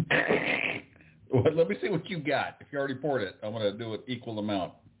 Well, let me see what you got. If you already poured it, I'm going to do an equal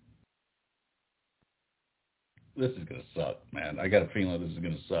amount. This is going to suck, man. I got a feeling this is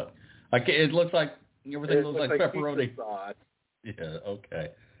going to suck. It looks like everything looks like pepperoni. Sauce. Yeah,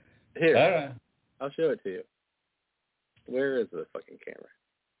 okay. Here, all right. I'll show it to you. Where is the fucking camera?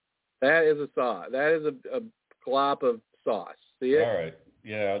 That is a sauce. That is a glop of sauce. See it? All right.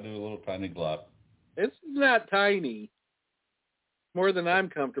 Yeah, I'll do a little tiny glop. It's not tiny. More than I'm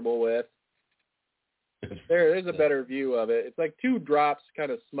comfortable with. There's a better view of it. It's like two drops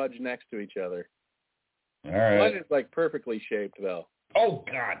kind of smudged next to each other. All right. One is like perfectly shaped, though. Oh,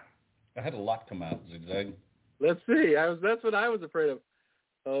 God. I had a lot come out, zigzag. Let's see. That's what I was afraid of.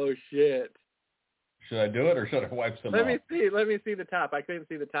 Oh, shit. Should I do it or should I wipe some Let off? me see the top. I couldn't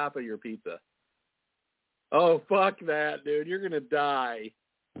see the top of your pizza. Oh, fuck that, dude. You're going to die.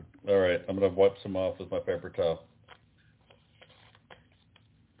 All right. I'm going to wipe some off with my paper towel.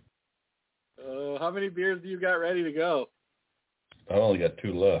 How many beers do you got ready to go? I only got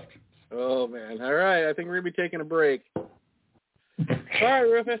 2 left. Oh, man. All right. I think we're going to be taking a break. All right,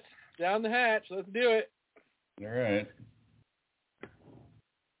 Rufus. Down the hatch. Let's do it. All right.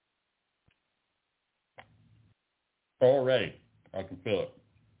 All right. I can feel it.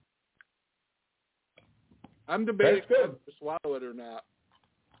 I'm debating whether to swallow it or not.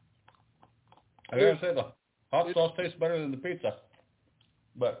 I gotta say, the hot sauce tastes better than the pizza.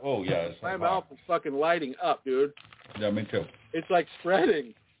 But, oh, yeah. It's my hot. mouth is fucking lighting up, dude. Yeah, me too. It's like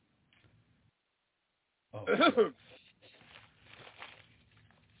spreading. Oh,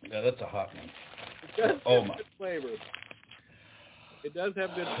 yeah, that's a hot one. It does Oh, have my. good flavor. It does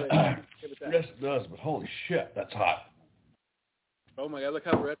have good flavor. Give it that. Yes, it does, but holy shit, that's hot. Oh, my God. Look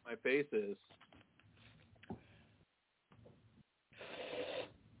how red my face is.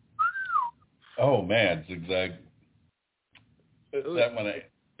 Oh, man, zigzag. That one,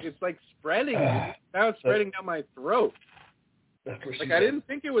 it's like spreading. Now it's spreading down my throat. That's what Like, I didn't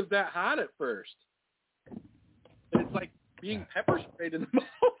think it was that hot at first. But it's like being pepper sprayed in the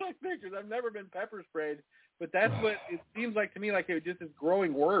mouth like pictures. I've never been pepper sprayed, but that's what it seems like to me, like it just is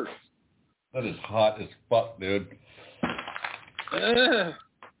growing worse. That is hot as fuck, dude.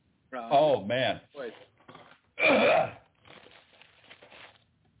 Oh, man.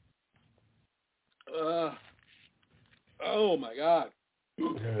 Oh, my God.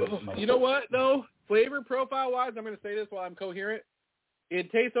 You know what, though? Flavor profile-wise, I'm going to say this while I'm coherent.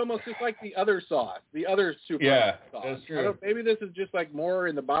 It tastes almost just like the other sauce, the other super sauce. That's true. Maybe this is just like more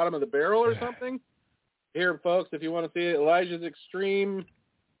in the bottom of the barrel or something. Here, folks, if you want to see it, Elijah's Extreme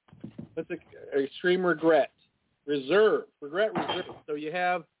Regret. Reserve. Regret Reserve. So you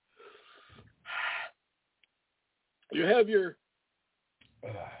have your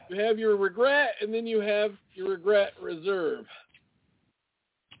regret, and then you have your regret reserve.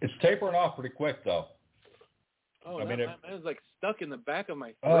 It's tapering off pretty quick, though. Oh, I mean, mine is like stuck in the back of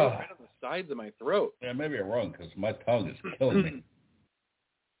my throat, right on the sides of my throat. Yeah, maybe I'm wrong because my tongue is killing me.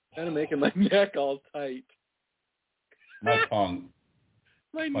 Kind of making my neck all tight. My tongue.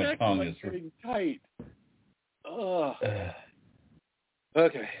 My neck is getting tight. Oh.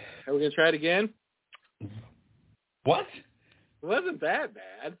 Okay. Are we going to try it again? What? It wasn't that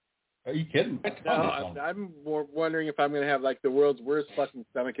bad. Are you kidding? My tongue I'm more wondering if I'm going to have like the world's worst fucking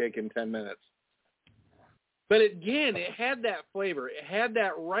stomachache in 10 minutes. But again, it had that flavor. It had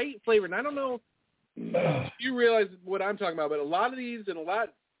that right flavor. And I don't know if you realize what I'm talking about, but a lot of these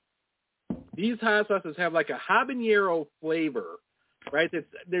these hot sauces have like a habanero flavor, right?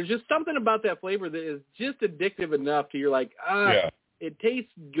 There's just something about that flavor that is just addictive enough to you're like, it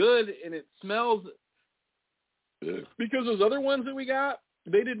tastes good and it smells. Because those other ones that we got,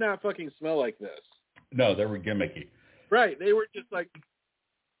 they did not fucking smell like this. No, they were gimmicky. Right. They were just like.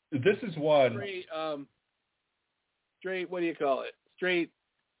 This is one. Straight, what do you call it? Straight,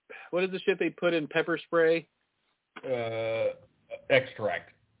 what is the shit they put in pepper spray?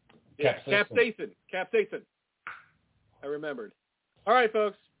 Extract. Yeah, capsaicin. I remembered. All right,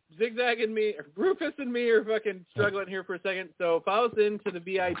 folks. Zigzag and me, Rufus and me are fucking struggling here for a second. So follow us into the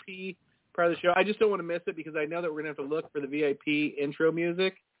VIP part of the show. I just don't want to miss it because I know that we're going to have to look for the VIP intro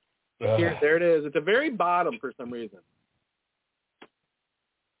music. Here, there it is. It's the very bottom for some reason.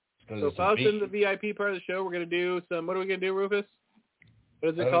 So follow us into the VIP part of the show. We're going to do some, what are we going to do, Rufus?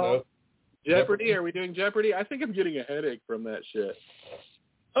 What is it called? Jeopardy? Are we doing Jeopardy? I think I'm getting a headache from that shit.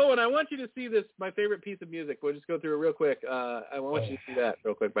 Oh, and I want you to see this, my favorite piece of music. We'll just go through it real quick. I want you to see that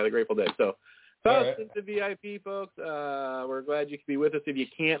real quick by the Grateful Dead. So, folks, to VIP, folks, we're glad you could be with us. If you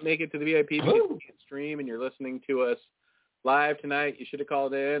can't make it to the VIP, because you can't stream and you're listening to us live tonight, you should have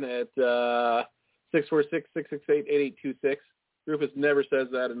called in at 646-668-8826. Rufus never says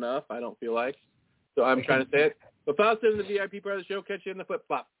that enough, I don't feel like. So I'm trying to say it. But folks, in the VIP part of the show, catch you in the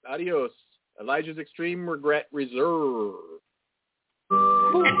flip-flop. Adios. Elijah's Extreme Regret Reserve.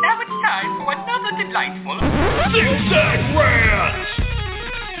 And now it's time for another delightful Zigzag Rant!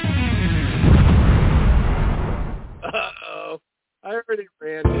 Uh-oh. I already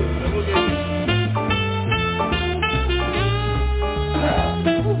ran it, so we'll get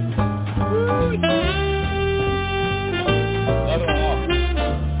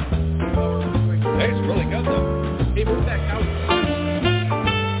Hey, it's really good, though. Hey, move that couch.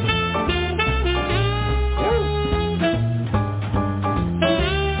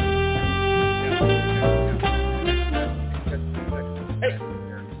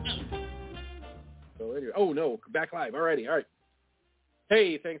 Oh, no, back live. Alrighty, all right.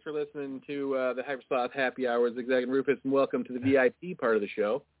 Hey, thanks for listening to the Hypersloth Happy Hour with Zigzag and Rufus, and welcome to the VIP part of the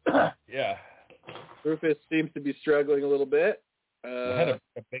show. Yeah. Rufus seems to be struggling a little bit. I had a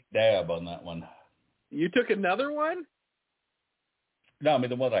big dab on that one. You took another one? No, I mean,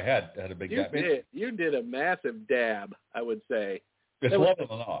 the one I had a big dab. You did a massive dab, I would say. It's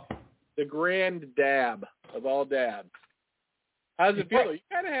leveling off. The grand dab of all dabs. How does it feel? You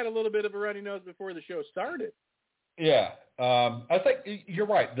kind of had a little bit of a runny nose before the show started. Yeah. I think you're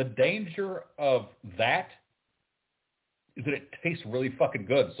right. The danger of that is that it tastes really fucking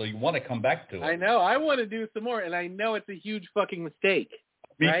good, so you want to come back to it. I know. I want to do some more, and I know it's a huge fucking mistake.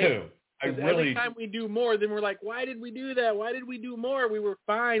 Me right? too. Every time we do more, then we're like, why did we do that? Why did we do more? We were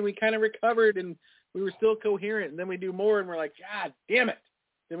fine. We kind of recovered, and we were still coherent. And then we do more, and we're like, God damn it.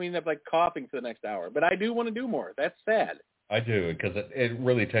 Then we end up like coughing for the next hour. But I do want to do more. That's sad. I do, because it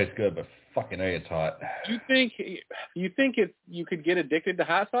really tastes good, but fucking A, it's hot. You think you could get addicted to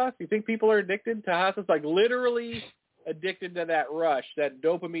hot sauce? You think people are addicted to hot sauce? Like literally addicted to that rush, that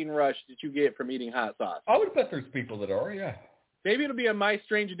dopamine rush that you get from eating hot sauce? I would bet there's people that are, yeah. Maybe it'll be a My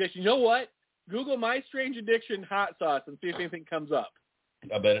Strange Addiction. You know what? Google My Strange Addiction hot sauce and see if anything comes up.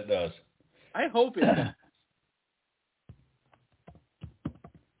 I bet it does. I hope it does.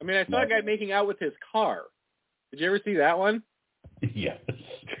 I mean, I saw a guy making out with his car. Did you ever see that one? Yes.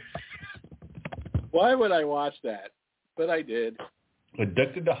 Why would I watch that? But I did.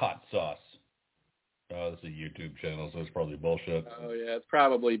 Addicted to hot sauce. Oh, this is a YouTube channel, so it's probably bullshit. Oh, yeah. It's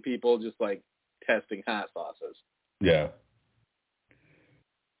probably people just, like, testing hot sauces. Yeah.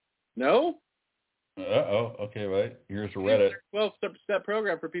 No? Uh-oh. Okay, right. Here's Reddit. 12-step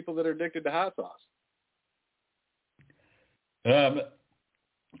program for people that are addicted to hot sauce. I'm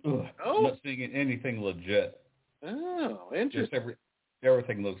Oh? not seeing anything legit. Oh, interesting. Just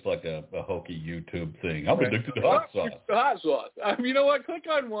everything looks like a hokey YouTube thing. I'm addicted to hot sauce. Hot sauce. You know what? Click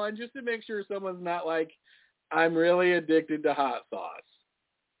on one just to make sure someone's not like, I'm really addicted to hot sauce.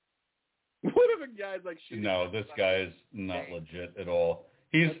 What if a guy's like shooting? No, this guy is not legit at all.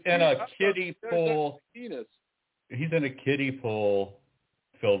 He's in a kiddie pool. He's in a kiddie pool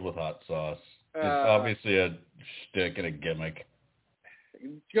filled with hot sauce. It's obviously a shtick and a gimmick.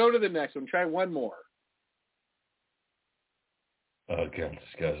 Go to the next one. Try one more. Oh, God,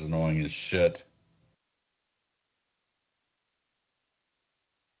 this guy's annoying as shit.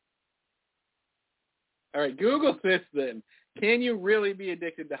 All right, Google this then. Can you really be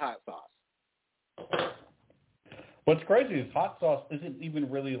addicted to hot sauce? What's crazy is hot sauce isn't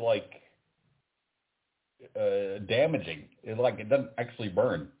even really, like, damaging. It doesn't actually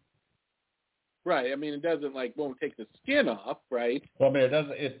burn. Right. I mean, it doesn't, won't take the skin off, right? Well, I mean,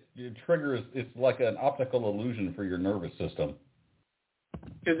 it triggers, it's like an optical illusion for your nervous system.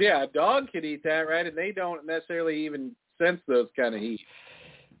 Because, yeah, a dog could eat that, right? And they don't necessarily even sense those kind of heat.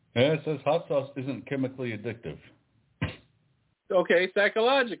 Yeah, it says hot sauce isn't chemically addictive. Okay,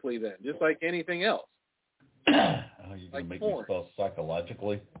 psychologically then, just like anything else. Oh, you're going to make porn. me spell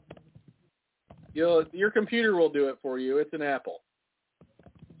psychologically? Your computer will do it for you. It's an Apple.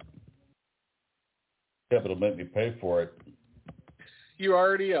 Yeah, but it'll make me pay for it. You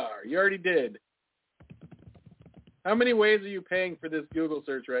already are. You already did. How many ways are you paying for this Google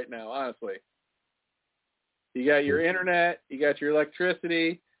search right now, honestly? You got your internet, you got your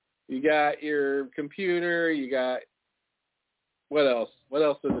electricity, you got your computer, you got... What else? What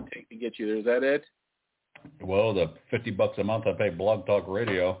else does it take to get you there? Is that it? Well, the $50 a month I pay Blog Talk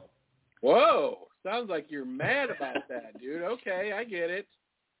Radio. Whoa! Sounds like you're mad about that, dude. Okay, I get it.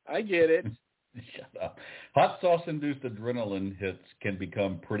 Shut up. Hot sauce-induced adrenaline hits can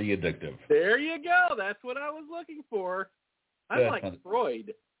become pretty addictive. There you go. That's what I was looking for. I'm like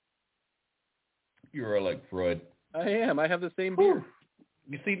Freud. You are like Freud. I am. I have the same beard.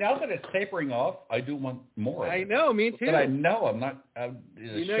 You see, now that it's tapering off, I do want more of it. I know, me too. But I know I'm not...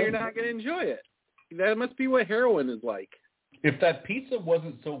 you're not going to enjoy it. That must be what heroin is like. If that pizza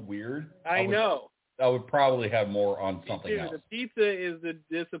wasn't so weird... I would probably have more on something else. The pizza is the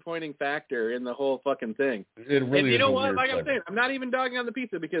disappointing factor in the whole fucking thing. It really and you is know a what? weird Like flavor. I'm saying, I'm not even dogging on the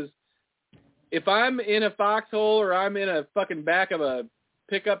pizza because if I'm in a foxhole or I'm in a fucking back of a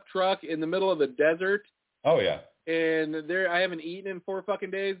pickup truck in the middle of the desert... Oh, yeah. And I haven't eaten in 4 fucking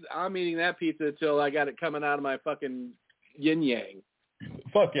days. I'm eating that pizza till I got it coming out of my fucking yin yang.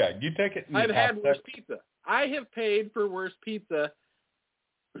 Fuck yeah, you take it. I've had worse pizza. I have paid for worse pizza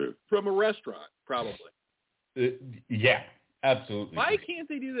from a restaurant, probably. Yeah, absolutely. Why can't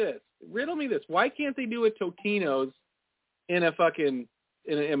they do this? Riddle me this. Why can't they do a Totino's in an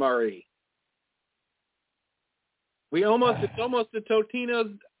MRE? It's almost a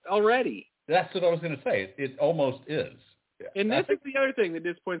Totino's already. That's what I was going to say. It almost is. And this is the other thing that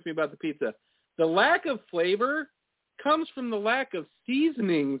disappoints me about the pizza. The lack of flavor comes from the lack of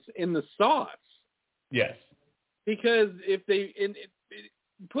seasonings in the sauce. Yes. Because if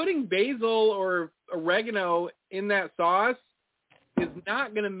putting basil or oregano in that sauce is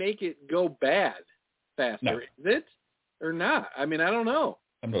not going to make it go bad faster, no. Is it? Or not? I mean, I don't know.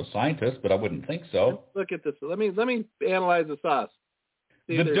 I'm no scientist, but I wouldn't think so. Let's look at this. Let me analyze the sauce.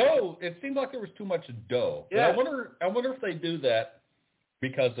 The dough, it seemed like there was too much dough. Yeah. I wonder if they do that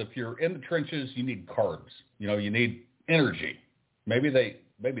because if you're in the trenches, you need carbs. You need energy. Maybe that's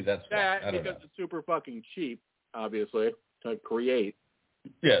why. I don't know. It's super fucking cheap, obviously, to create.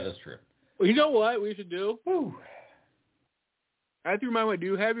 Yeah, that's true. Well, you know what we should do? Whew. I threw my way. Do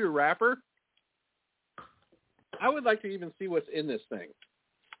you have your wrapper? I would like to even see what's in this thing.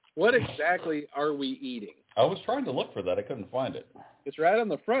 What exactly are we eating? I was trying to look for that. I couldn't find it. It's right on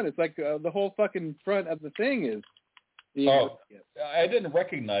the front. It's like the whole fucking front of the thing is. I didn't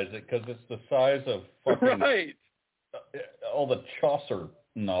recognize it because it's the size of fucking right. All the Chaucer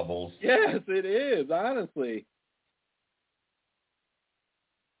novels. Yes, it is, honestly.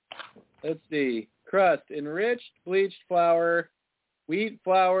 Let's see. Crust, enriched, bleached flour, wheat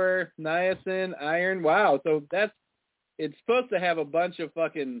flour, niacin, iron. Wow, so it's supposed to have a bunch of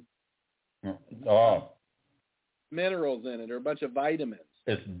fucking minerals in it or a bunch of vitamins.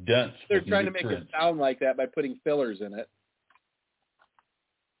 It's dense. They're trying to make it sound like that by putting fillers in it.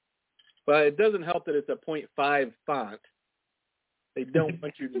 But it doesn't help that it's a 0.5 font. They don't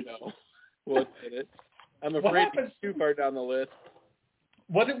want you to know what's in it. I'm afraid it's too far down the list.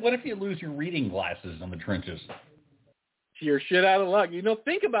 What if you lose your reading glasses in the trenches? You're shit out of luck.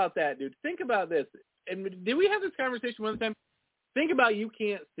 Think about that, dude. Think about this. And did we have this conversation one time? Think about you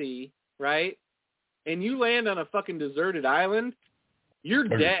can't see, right? And you land on a fucking deserted island. You're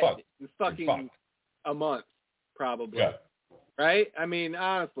dead in fucking a month, probably. Yeah. Right? I mean,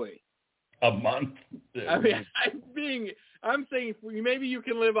 honestly. A month? I mean, I'm saying maybe you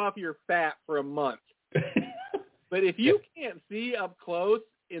can live off your fat for a month. But if you can't see up close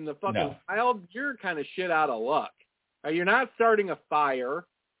in the fucking wild, you're kind of shit out of luck. You're not starting a fire.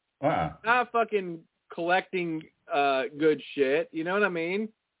 Not fucking collecting good shit. You know what I mean?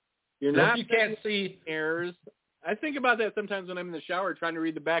 You're not. You can't see errors. I think about that sometimes when I'm in the shower trying to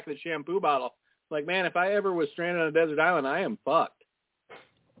read the back of the shampoo bottle. Like, man, if I ever was stranded on a desert island, I am fucked.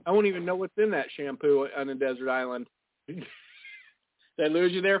 I won't even know what's in that shampoo on a desert island. Did I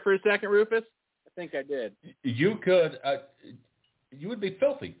lose you there for a second, Rufus? I think I did. You could. You would be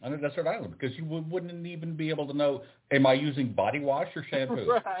filthy on a desert island because you wouldn't even be able to know, am I using body wash or shampoo?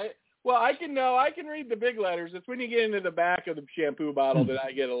 Right. Well, I can read the big letters. It's when you get into the back of the shampoo bottle that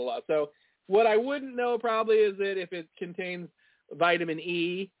I get a lot. So what I wouldn't know probably is that if it contains vitamin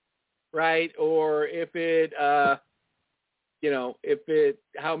E, right, or if it,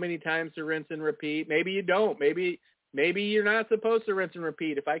 how many times to rinse and repeat. Maybe you don't. Maybe you're not supposed to rinse and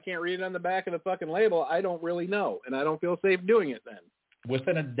repeat. If I can't read it on the back of the fucking label, I don't really know, and I don't feel safe doing it then.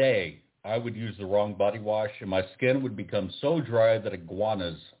 Within a day, I would use the wrong body wash, and my skin would become so dry that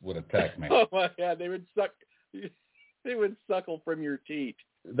iguanas would attack me. Oh, my God. They would suckle from your teeth.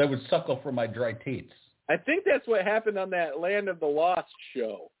 They would suckle from my dry teats. I think that's what happened on that Land of the Lost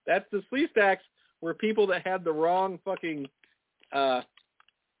show. That's the Sleestacks were people that had the wrong fucking, the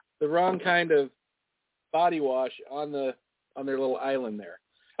wrong kind of body wash on their little island there.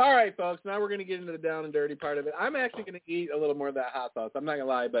 All right, folks. Now we're going to get into the down and dirty part of it. I'm actually going to eat a little more of that hot sauce. I'm not going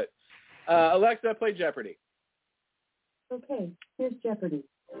to lie, but Alexa, play Jeopardy. Okay, here's Jeopardy.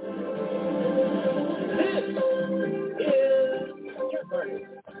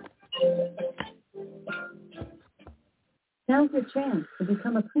 Now's your chance to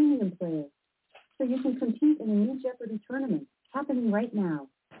become a premium player, so you can compete in a new Jeopardy tournament happening right now.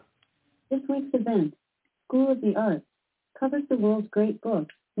 This week's event, School of the Arts, covers the world's great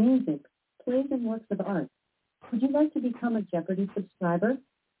books, music, plays, and works of art. Would you like to become a Jeopardy subscriber?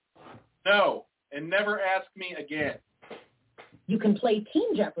 No, and never ask me again. You can play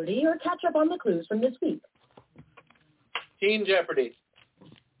Teen Jeopardy or catch up on the clues from this week. Teen Jeopardy.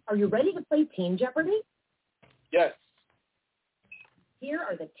 Are you ready to play Teen Jeopardy? Yes. Here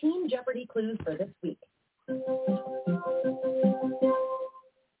are the Teen Jeopardy clues for this week.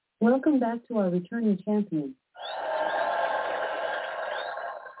 Welcome back to our returning champion.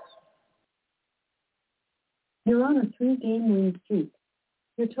 You're on a 3-game winning streak.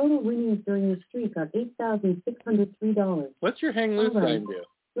 Your total winnings during your streak are $8,603. What's your hang loose time do?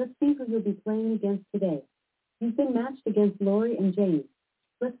 Let's see who you'll be playing against today. You've been matched against Lori and James.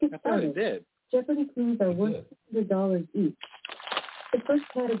 Let's get started. I thought it did. Jeopardy clues are worth $600 each. The first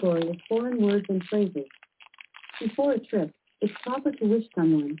category is foreign words and phrases. Before a trip, it's proper to wish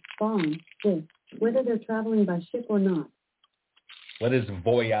someone, bon, this, whether they're traveling by ship or not. What is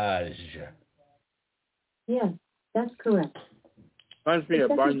voyage? Yes, that's correct. Reminds me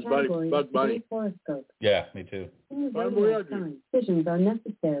of Bugs Bunny. Horoscope. Yeah, me too. In your zodiac sign, decisions are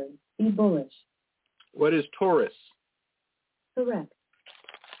necessary. Be bullish. What is Taurus? Correct.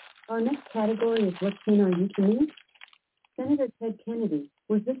 Our next category is what kin are you to me? Senator Ted Kennedy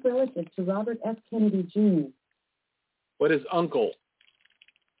was this relative to Robert F. Kennedy, Jr. What is uncle?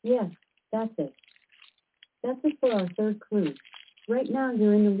 Yes, that's it. That's it for our third clue. Right now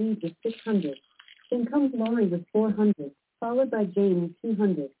you're in the lead with 600. Then comes Lori with 400, followed by Jane with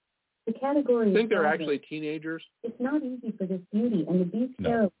 200. The category is... I think they're actually teenagers. It's not easy for this beauty and the beast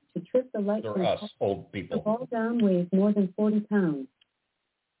heroine to trip the light. They're us, old people. The ball down weighs more than 40 pounds.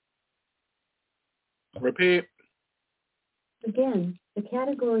 Repeat. Again, the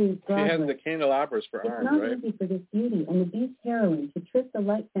category is Broadway. She has the candelabras for arms, right? It's not easy for this beauty and the beast heroine to trip the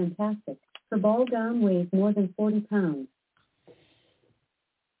light fantastic. Her ball gown weighs more than 40 pounds.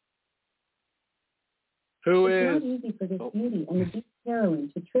 Who it's is? It's not easy for this beauty and the beast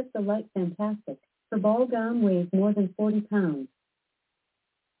heroine to trip the light fantastic. Her ball gown weighs more than 40 pounds.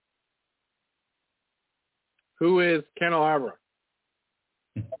 Who is candelabra?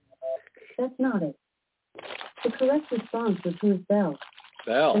 That's not it. The correct response was who is Belle.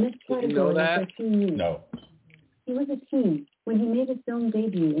 Belle. The next Did you know that? No. He was a teen when he made his film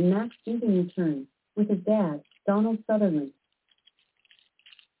debut in Max Dugan Returns with his dad, Donald Sutherland.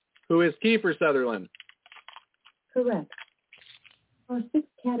 Who is Kiefer Sutherland? Correct. Our sixth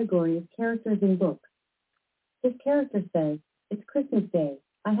category is characters in books. His character says, "It's Christmas Day.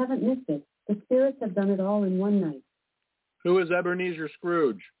 I haven't missed it. The spirits have done it all in one night." Who is Ebenezer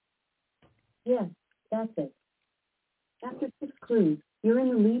Scrooge? Yes, that's it. After 6 clues, you're in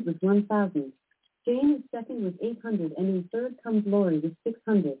the lead with 1,000. Jane is second with 800, and in third comes Lori with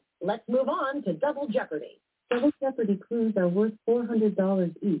 600. Let's move on to Double Jeopardy. Double Jeopardy clues are worth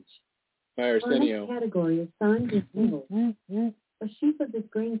 $400 each. Our next category is signs and symbols. A sheaf of this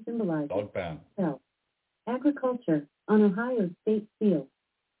grain symbolizes Dog pound. Agriculture on Ohio's state seal.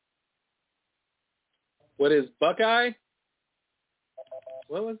 What is Buckeye?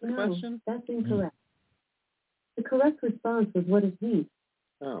 What was the question? That's incorrect. The correct response was what is wheat.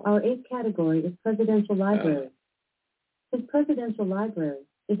 Oh. Our eighth category is presidential library. This presidential library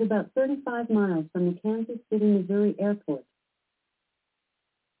is about 35 miles from the Kansas City, Missouri airport.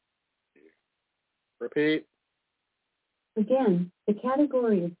 Repeat. Again, the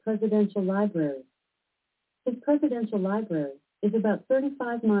category is presidential library. His presidential library is about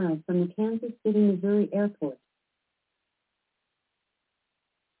 35 miles from the Kansas City, Missouri airport.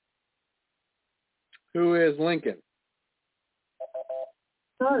 Who is Lincoln?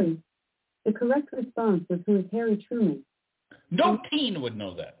 Sorry. The correct response was who is Harry Truman. No teen would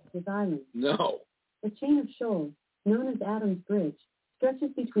know that. His island. No. The chain of shoals, known as Adam's Bridge,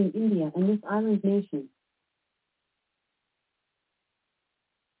 stretches between India and this island nation.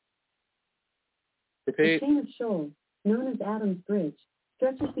 Repeat. The chain of shoals, known as Adam's Bridge,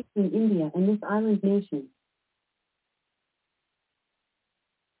 stretches between India and this island nation.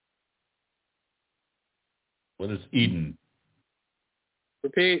 What is Eden?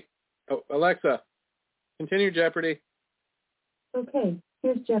 Repeat. Oh, Alexa, continue Jeopardy. Okay,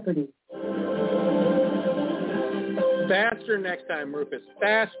 here's Jeopardy. Faster next time, Rufus.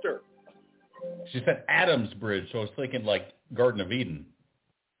 Faster. She said Adam's Bridge, so I was thinking like Garden of Eden.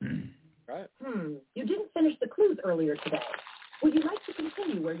 Right. You didn't finish the clues earlier today. Would you like to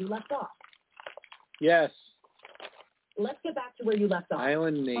continue where you left off? Yes. Let's get back to where you left off.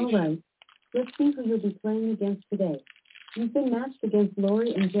 Island Nation. All right, let's see who you'll be playing against today. You've been matched against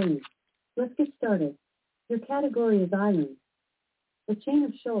Lori and James. Let's get started. Your category is islands. The chain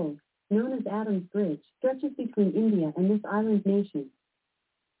of shoals, known as Adam's Bridge, stretches between India and this island nation.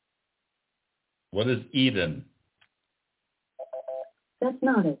 What is Eden? That's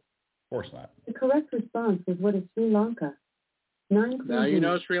not it. Of course not. The correct response was what is Sri Lanka. 9 clues. Now you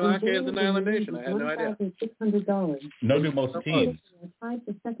know Sri Lanka and is an James island is nation. I had no idea. $1,600. No do most teams. Tied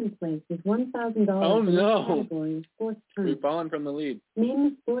for second place with $1,000. Oh, for no. this category of sports terms. We've fallen from the lead. Name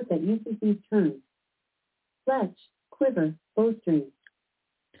the sport that uses these terms. Fletch, quiver, bowstring.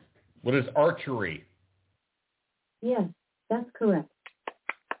 What is archery? Yes, that's correct.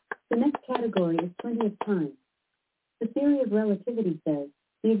 The next category is plenty of time. The theory of relativity says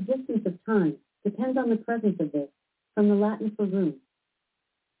the existence of time depends on the presence of this, from the Latin for room.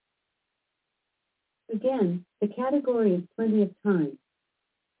 Again, the category is plenty of time.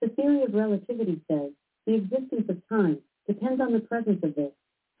 The theory of relativity says the existence of time depends on the presence of this,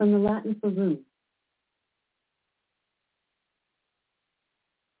 from the Latin for room.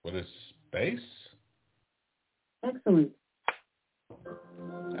 What is space? Excellent.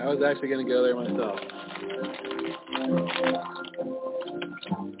 I was actually going to go there myself.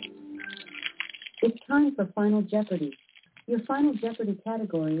 It's time for Final Jeopardy. Your Final Jeopardy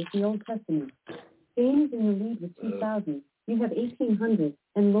category is the Old Testament. Jane is in the lead with 2,000. You have 1,800,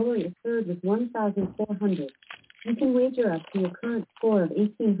 and Lori is third with 1,400. You can wager up to your current score of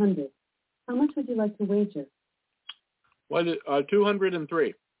 1,800. How much would you like to wager?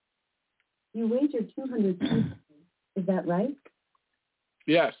 203. You wagered 200. Is that right?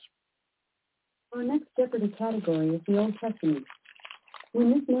 Yes. Our next Jeopardy category is the Old Testament.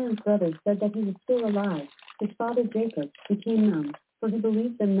 When this man's brothers said that he was still alive, his father Jacob became numb, for he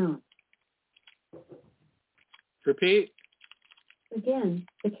believed them not. Repeat. Again,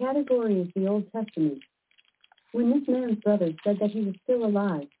 the category is the Old Testament. When this man's brothers said that he was still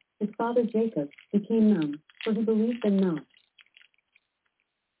alive, his father Jacob became numb, for he believed them not.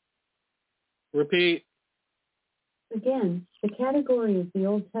 Repeat. Again, the category is the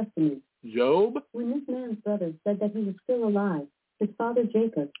Old Testament. Job. When this man's brothers said that he was still alive, his father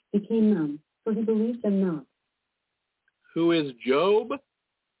Jacob became numb, for he believed them not. Who is Job?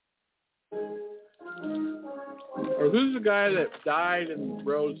 Or who's the guy that died and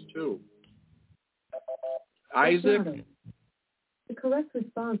rose too? Isaac? The correct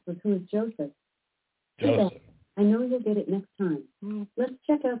response was who is Joseph. Joseph. I know you'll get it next time. Let's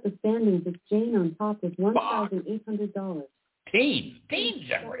check out the standings with Jane on top with $1,800. Teens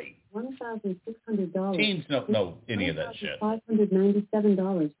Jeopardy. $1,600. Teens don't know any of that shit.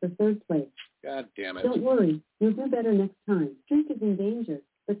 $597 for third place. God damn it. Don't worry, you'll do better next time. Streak is in danger,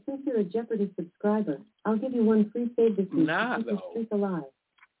 but since you're a Jeopardy subscriber, I'll give you one free save this week to keep your streak alive.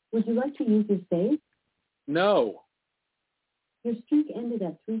 Would you like to use your save? No. Your streak ended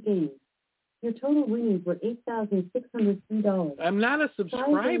at 3 games. Your total winnings were $8,603. I'm not a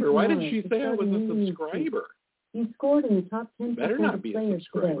subscriber. Why did she say I was a subscriber? You scored in the top 10% Better not of be a players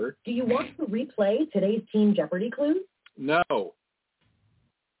subscriber. today. Do you want to replay today's Team Jeopardy clues? No.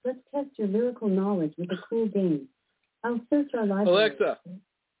 Let's test your lyrical knowledge with a cool game. I'll search our library. Alexa,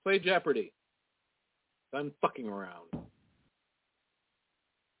 play Jeopardy. I'm fucking around.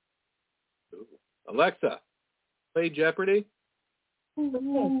 Ooh. Alexa, play Jeopardy.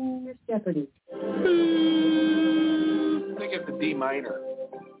 Okay, here's Jeopardy. I think it's the D minor.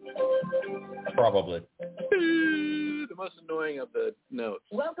 Probably. The most annoying of the notes.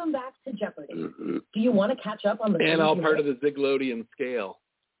 Welcome back to Jeopardy. Do you want to catch up on the clues And all you part of missed? the Zieglerodian scale.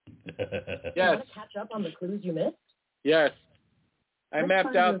 Do you Yes. want to catch up on the clues you missed? Yes. I Let's mapped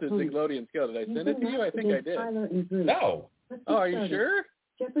find out your the opponent. Zieglerodian scale. Did I You've send it been to you? I matched think I against did. Tyler and Bruce. No. Let's Oh, get are you started. sure?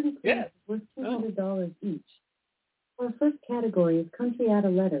 Jeopardy clues Yes. worth $200 each. Our first category is country add a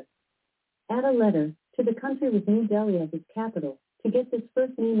letter. Add a letter to the country with New Delhi as its capital to get this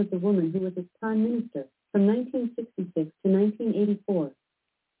first name of the woman who was its prime minister from 1966 to 1984.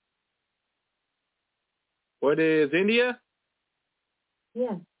 What is India?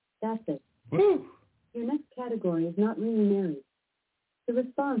 Yes, that's it. Woo. Your next category is not really married. The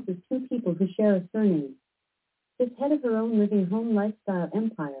response is two people who share a surname. This head of her own living home lifestyle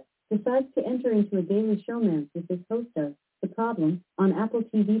empire decides to enter into a daily showmance with his host of The Problem on Apple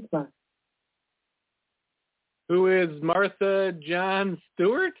TV+. Who is Martha John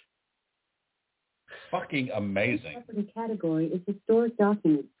Stewart? Fucking amazing. The Jeopardy category is historic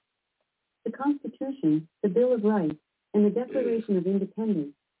documents. The Constitution, the Bill of Rights, and the Declaration of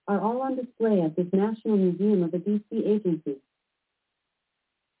Independence are all on display at this National Museum of a D.C. agency.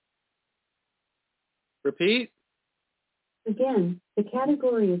 Repeat? Again, the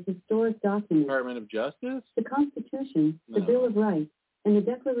category is historic documents. Department of Justice? The Constitution, the Bill of Rights, and the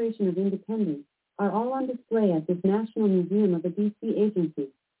Declaration of Independence are all on display at this National Museum of a D.C. agency.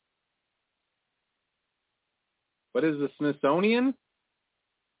 What is the Smithsonian?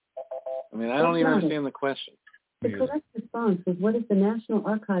 I mean, I don't even understand the question. The correct response was, what is the National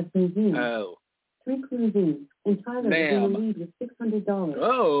Archives Museum? Oh. 3 clues in, and Tyler is in the lead with $600.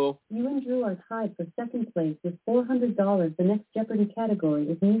 Oh. You and Drew are tied for second place with $400. The next Jeopardy category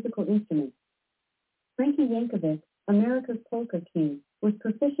is musical instruments. Frankie Yankovic, America's polka king, was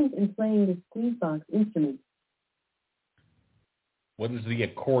proficient in playing the squeezebox instrument. What is the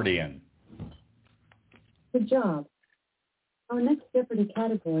accordion? Good job. Our next Jeopardy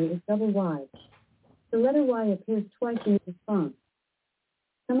category is double Y. The letter Y appears twice in the response.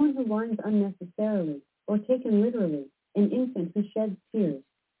 Someone who whines unnecessarily, or taken literally, an infant who sheds tears.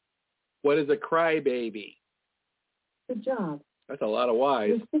 What is a crybaby? Good job. That's a lot of Y's.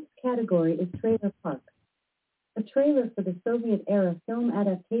 Your sixth category is trailer park. A trailer for the Soviet-era film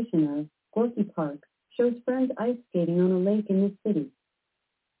adaptation of Gorky Park shows friends ice skating on a lake in this city.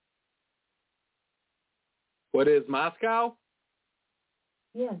 What is Moscow?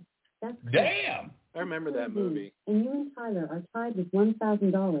 Yes, that's correct. Damn! I remember that movie. And you and Tyler are tied with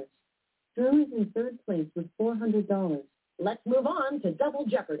 $1,000. Drew is in third place with $400. Let's move on to Double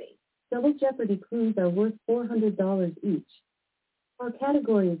Jeopardy. Double Jeopardy clues are worth $400 each. Our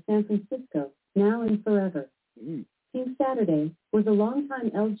category is San Francisco, now and forever. Team Saturday was a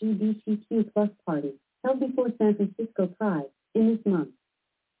longtime LGBTQ plus party held before San Francisco Pride in this month.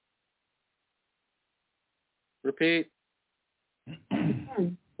 Repeat.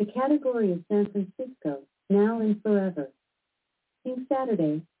 Again, the category is San Francisco, now and forever. Team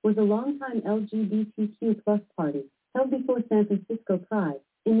Saturday was a longtime LGBTQ plus party held before San Francisco Pride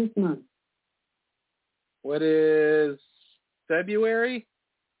in this month. What is February?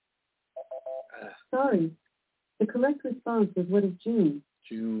 Sorry. The correct response is what is June.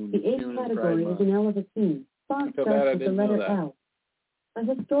 June. The eighth June category is Pride an L of a team. Font starts with the letter L. A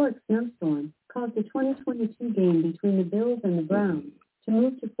historic snowstorm caused the 2022 game between the Bills and the Browns to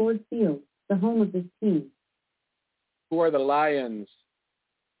move to Ford Field, the home of this team. Who are the Lions?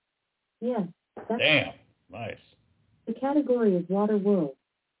 Yes, that's Damn. Nice. The category is water world.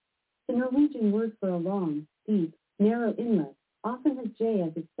 The Norwegian word for a long, deep, narrow inlet often has J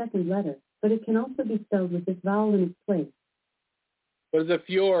as its second letter, but it can also be spelled with this vowel in its place. What is a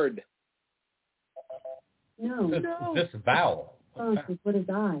fjord? No. This vowel. What is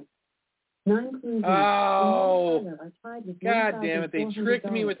I? 9 clues. Oh, are tied with God damn it. They tricked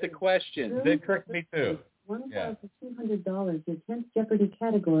me with the question. They tricked me too. $1,200. Your 10th Jeopardy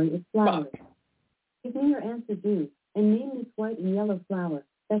category is flower. Give me your answer due, and name this white and yellow flower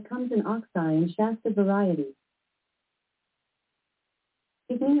that comes in oxeye and Shasta varieties.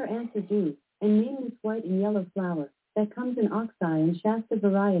 Give me your answer due, and name this white and yellow flower that comes in oxeye and Shasta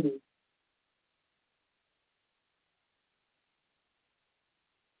varieties.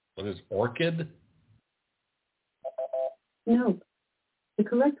 What is orchid? Nope. The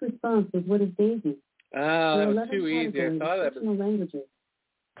correct response was what is daisy. Oh, that's too easy. I thought that. Fictional languages.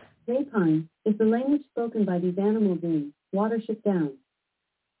 Rapine is the language spoken by these animals in Watership Down.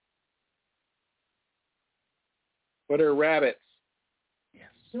 What are rabbits? Yes.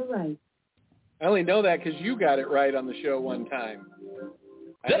 You're right. I only know that because you got it right on the show one time.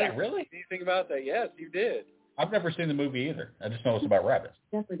 Did I really? Anything about that? Yes, you did. I've never seen the movie either. I just know it's about rabbits.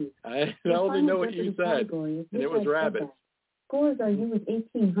 Jeopardy. I only know what you said, and it was rabbits. Scores are you with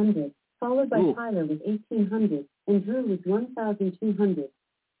 1,800, followed by Tyler with 1,800, and Drew with 1,200.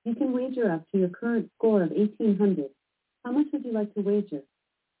 You can wager up to your current score of 1,800. How much would you like to wager?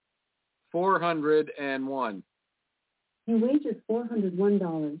 401. You wagered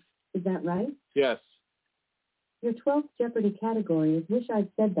 $401. Is that right? Yes. Your 12th Jeopardy category is Wish I'd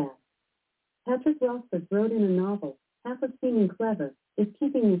Said That. Patrick Rothfuss wrote in a novel, half of seeming clever is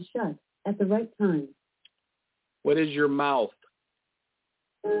keeping this shut at the right time. What is your mouth?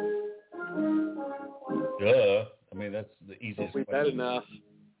 Duh. I mean, that's the easiest We've had enough.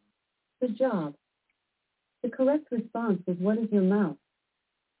 Good job. The correct response was what is your mouth?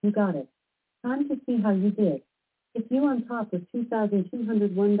 You got it. Time to see how you did. It's you on top with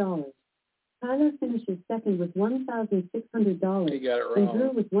 $2,201. Tyler finishes second with $1,600. You got it And wrong.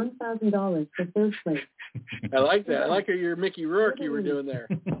 Drew with $1,000 for third place. I like that. I like your Mickey Rourke you were doing there.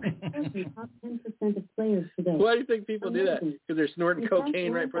 The top 10% of players today. Why do you think people do that? Because they're snorting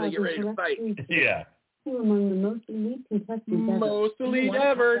cocaine right before they get ready to fight. Yeah. Two among the most elite contestants ever. Most elite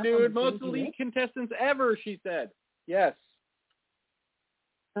ever, dude. Most elite contestants ever, she said. Yes.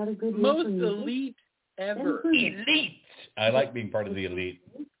 Got a good Most one from elite ever. Elite. I like being part of the elite.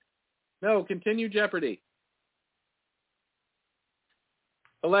 No, continue Jeopardy.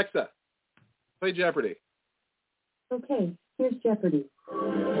 Alexa, play Jeopardy. Okay, here's Jeopardy.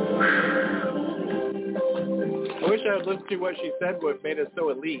 I wish I would listen to what she said what made us so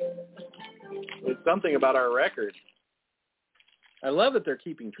elite. It's something about our record. I love that they're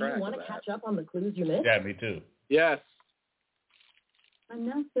keeping Do track you want of to that. catch up on the clues you missed? Yeah, me too. Yes. I'm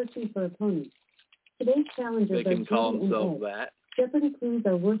now searching for opponents. Today's challengers They can are call Judy and themselves Ed. that. Jeopardy clues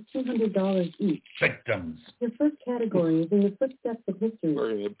are worth $200 each. Victims. Your first category is in the footsteps of history. We're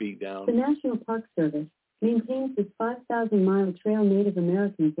going to get beat down. The National Park Service maintains this 5,000-mile trail Native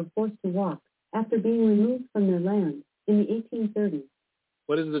Americans were forced to walk after being removed from their land in the 1830s.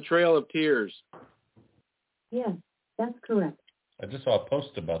 What is the Trail of Tears? Yes, that's correct. I just saw a post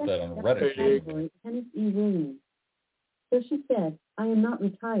about that on That's Reddit. the category, Kenneth E. Williams. So she said, I am not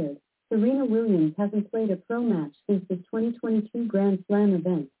retired. Serena Williams hasn't played a pro match since the 2022 Grand Slam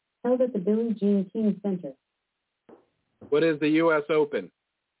event held at the Billie Jean King Center. What is the U.S. Open?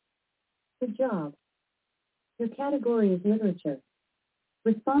 Good job. Your category is literature.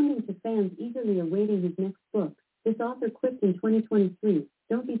 Responding to fans eagerly awaiting his next book, this author quipped in 2023,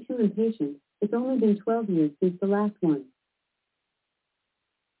 don't be too impatient. It's only been 12 years since the last one.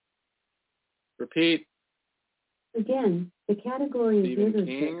 Repeat. Again, the category is Stephen literature.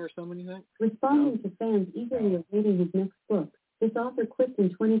 King or something, you think? Responding to fans eagerly awaiting his next book, this author quipped in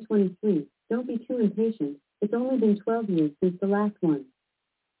 2023, don't be too impatient. It's only been 12 years since the last one.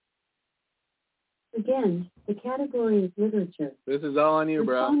 Again, the category is literature. This is all on you,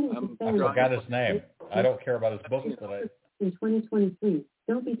 bro. I forgot his name. I don't care about his book, but In 2023,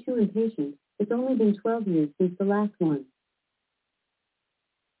 don't be too impatient. It's only been 12 years since the last one.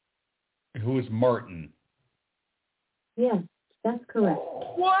 Who is Martin? Yes, that's correct.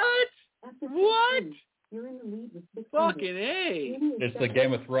 What? After What? You're in the lead with 600. Fucking A. It's the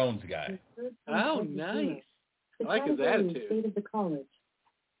Game of Thrones guy. Oh, nice. I like his category is attitude. State of the college.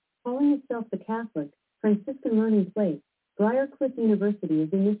 Calling itself the Catholic, Franciscan Learning Place, Briarcliff University is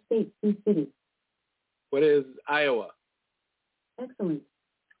in this state, Sioux City. What is Iowa? Excellent.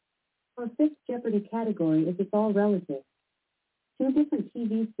 Our fifth Jeopardy category is It's All Relative. Two different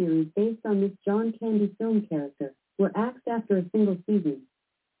TV series based on this John Candy film character were axed after a single season.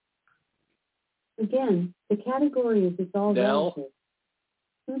 Again, the category is It's All Relative.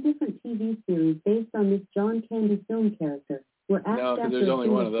 Two different TV series based on this John Candy film character were axed No, after because there's a only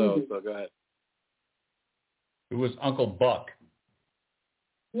single one of those, season. so go ahead. Who was Uncle Buck?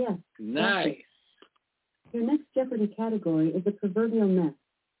 Yes. Nice. Your next Jeopardy category is a proverbial mess.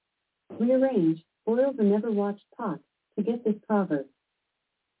 Rearrange, boil the never-watched pot to get this proverb.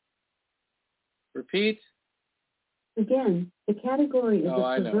 Repeat. Again, the category is Oh,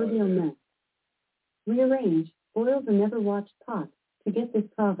 I a know proverbial what it is. mess. Rearrange, boil the never-watched pot to get this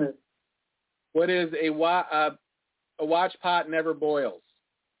proverb. What is a watch pot never boils?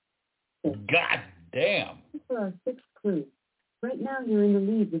 God damn. For our sixth clue. Right now you're in the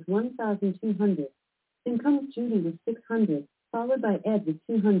lead with 1,200. Then comes Judy with 600, followed by Ed with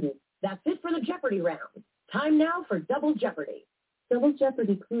 200. That's it for the Jeopardy round. Time now for Double Jeopardy. Double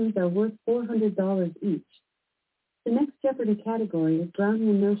Jeopardy clues are worth $400 each. The next Jeopardy category is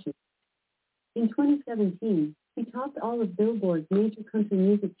Brownian Notion. In 2017, he topped all of Billboard's major country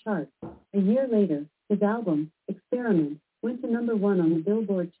music charts. A year later, his album, Experiment, went to number 1 on the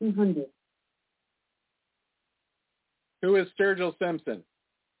Billboard 200. Who is Sturgill Simpson?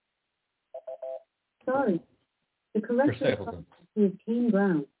 Sorry. The correct Chris response is Kane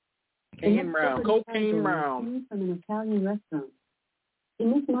Brown. The Kane next Brown. Jeopardy Cocaine category Brown. came from an Italian restaurant.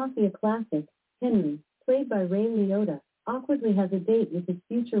 In this Mafia classic, Henry, played by Ray Liotta, awkwardly has a date with his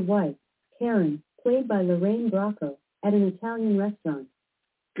future wife, Karen, played by Lorraine Bracco, at an Italian restaurant.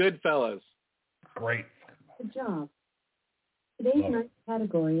 Goodfellas. Great. Good job. Today's Love it. ninth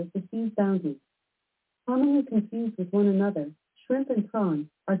category is the sea's bounty. Commonly confused with one another, shrimp and prawn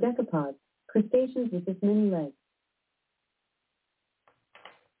are decapods, crustaceans with this many legs.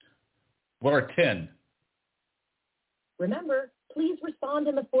 What are 10? Remember, please respond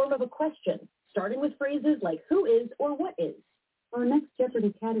in the form of a question, starting with phrases like who is or what is. Our next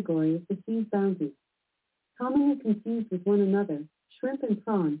Jeopardy category is the sea's bounty. Commonly confused with one another, shrimp and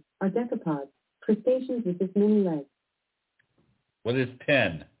prawn are decapods, crustaceans with this many legs. What is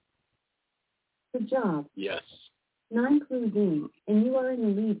 10? Good job. Yes. 9 clues in, and you are in the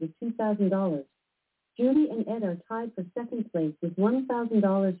lead with $2,000. Judy and Ed are tied for second place with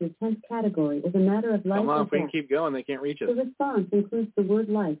 $1,000. Your 10th category is a matter of life Come on, or if we can death. keep going, they can't reach us. The response includes the word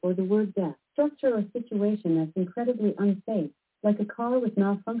life or the word death, structure or situation that's incredibly unsafe, like a car with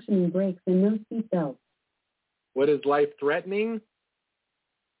malfunctioning brakes and no seat belt. What is life-threatening?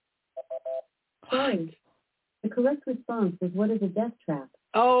 Sorry. The correct response was what is a death trap?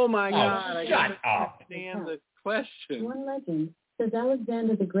 Oh, my God. I shut don't up. understand the question. One legend says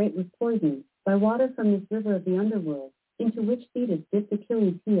Alexander the Great was poisoned by water from this river of the underworld, into which Thetis dipped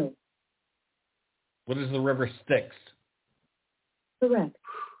Achilles' heel. What is the river Styx? Correct.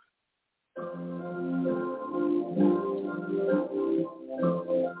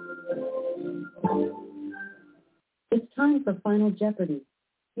 It's time for Final Jeopardy.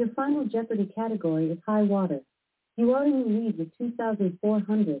 Your Final Jeopardy category is high water. You are in the lead with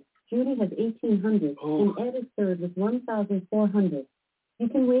 2,400. Judy has 1,800, and Ed is third with 1,400. You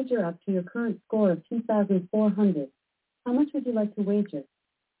can wager up to your current score of 2,400. How much would you like to wager?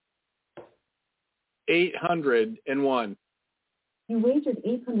 801. You wagered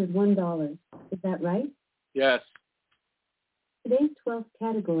 $801. Is that right? Yes. Today's 12th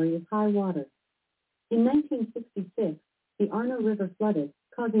category is high water. In 1966, the Arno River flooded,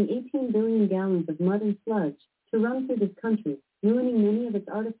 causing 18 billion gallons of mud and sludge to run through this country, ruining many of its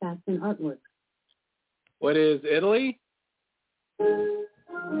artifacts and artwork. What is Italy?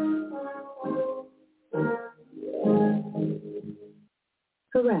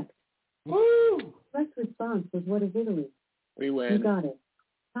 Correct. Woo! Correct response was what is Italy? We You win. got it.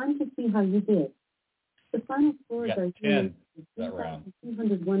 Time to see how you did. The final scores You got are 10 that round.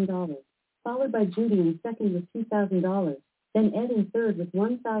 $3,201, followed by Judy in second with $2,000, then Ed in third with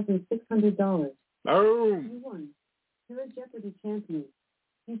 $1,600. Boom. You won. You're a Jeopardy champion.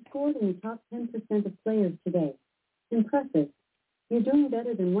 You scored in the top 10% of players today. Impressive. You're doing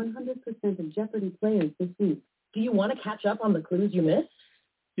better than 100% of Jeopardy players this week. Do you want to catch up on the clues you missed?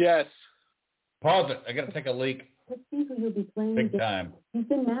 Yes. Pause it. I got to take a leak. Let's see who you'll be playing Big against. time. You've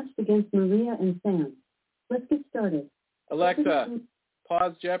been matched against Maria and Sam. Let's get started. Alexa,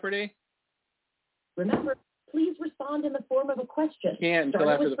 pause Jeopardy. Remember, please respond in the form of a question. Can't until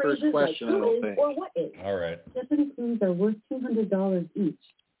starting after with the first phrases question, I like don't who is think. or what is. All right. Jeopardy clues are worth $200 each.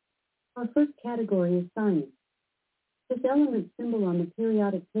 Our first category is science. This element symbol on the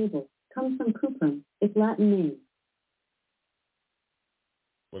periodic table comes from cuprum, its Latin name.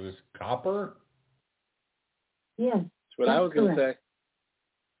 What is copper? Yes, That's what I was going to say.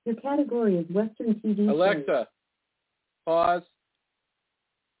 your category is Western TV shows. Alexa, pause.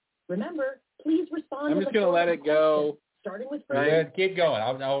 Remember, please respond I'm in just the going to form let of a it go. question, starting with Go phrases. ahead, keep going.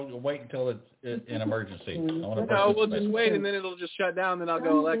 I'll wait until it's an emergency. I want to No, we'll participate. just wait, and then it'll just shut down, then I'll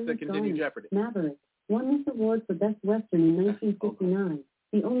go, Alexa, continue Jeopardy. Maverick won this award for Best Western in 1959,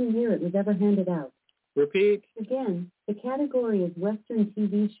 the only year it was ever handed out. Repeat. Again, the category is Western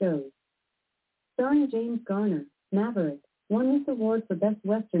TV shows. Starring James Garner, Maverick won this award for Best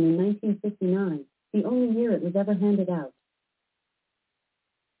Western in 1959, the only year it was ever handed out.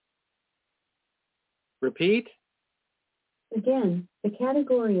 Repeat. Again, the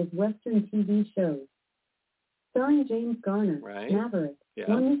category is Western TV shows. Starring James Garner, Right. Maverick Yeah.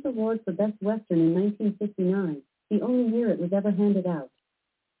 won this award for Best Western in 1959, the only year it was ever handed out.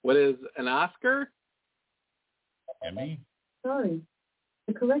 What is an Oscar? Emmy? Sorry.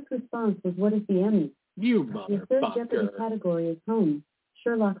 The correct response was what is the Emmy? You Your third Jeopardy motherfucker. category is Holmes,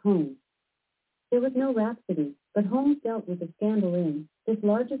 Sherlock Holmes. There was no rhapsody, but Holmes dealt with a scandal in this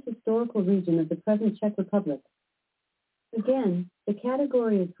largest historical region of the present Czech Republic. Again, the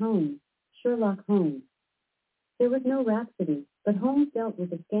category is Holmes, Sherlock Holmes. There was no rhapsody, but Holmes dealt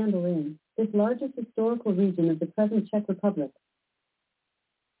with a scandal in this largest historical region of the present Czech Republic.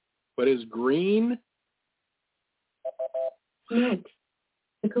 What is green? Next,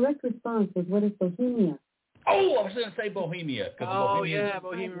 the correct response was what is Bohemia? Oh, I was going to say Bohemia. Oh, yeah,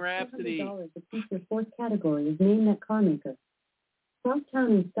 Bohemian Rhapsody. $200 to keep your fourth category is Name That Car Maker.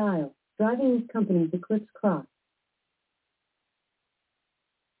 Crosstown in Style, driving this company's Eclipse Cross.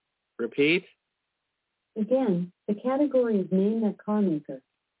 Repeat. Again, the category is Name That Car Maker.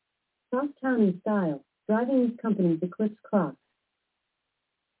 Crosstown in Style, driving this company's Eclipse Cross.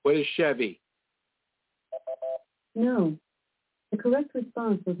 What is Chevy? No. The correct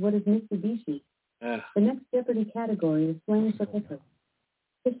response was what is Mitsubishi? Ugh. The next Jeopardy category is slang for liquor.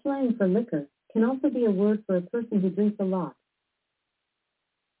 This slang for liquor can also be a word for a person who drinks a lot.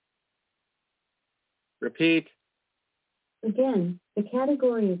 Repeat. Again, the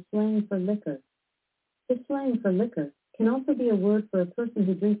category is slang for liquor. This slang for liquor can also be a word for a person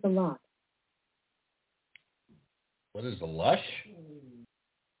who drinks a lot. What is a lush?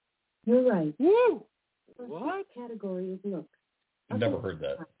 You're right. Woo! The What? category is look. I've never heard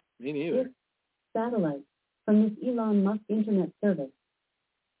that. Me neither. Satellite from this Elon Musk internet service.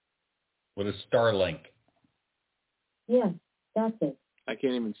 What is Starlink? Yes, that's it. I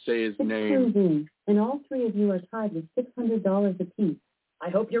can't even say his 6 name. clues in, and all three of you are tied with $600 apiece. I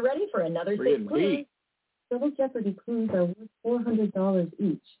hope you're ready for another We're 6 getting clues. beat. Double Jeopardy clues are worth $400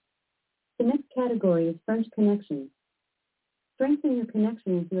 each. The next category is French connections. Strengthen your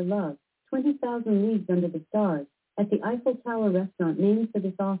connection with your love. 20,000 Leagues Under the Stars at the Eiffel Tower restaurant named for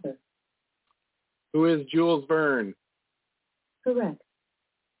this author. Who is Jules Verne? Correct.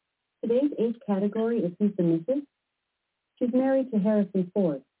 Today's eighth category is Who's the Mrs.? She's married to Harrison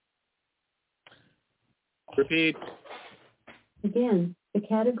Ford. Repeat. Again, the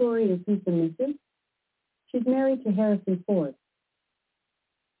category is Who's the Mrs.? She's married to Harrison Ford.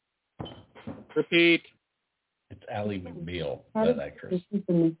 Repeat. It's Ally McBeal, that actress. Who's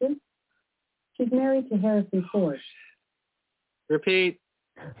the Mrs.? She's married to Harrison Ford. Repeat.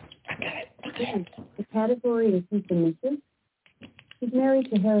 Again, the category is Who's the Mrs.? She's married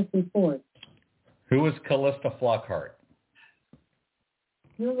to Harrison Ford. Who is Callista Flockhart?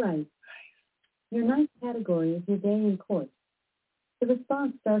 You're right. Your ninth category is Your Day in Court. The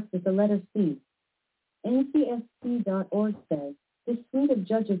response starts with the letter C. NCSC.org says, this suite of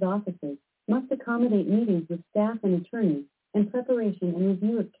judges' offices must accommodate meetings with staff and attorneys and preparation and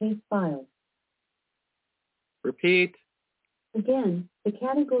review of case files. Repeat. Again, the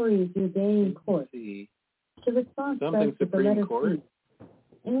category is Your Day in Court. C. The response Something starts with the Supreme letter Court?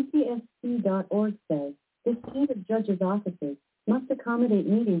 C. NCSC.org says, this suite of judges' offices must accommodate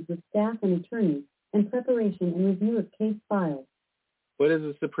meetings with staff and attorneys and preparation and review of case files. What is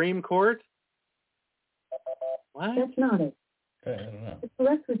the Supreme Court? What? That's not it. I don't know. The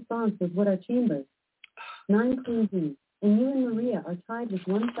correct response was What Are Chambers? 9 clues in, and you and Maria are tied with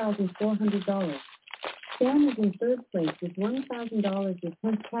 $1,400. Sam is in third place with $1,000. Your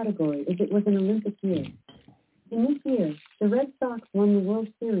 10th category is It Was an Olympic Year. In this year, the Red Sox won the World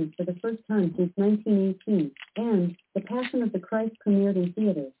Series for the first time since 1918, and The Passion of the Christ premiered in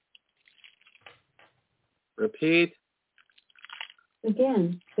theaters. Repeat.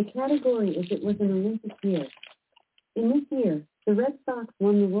 Again, the category is It Was an Olympic Year. In this year, the Red Sox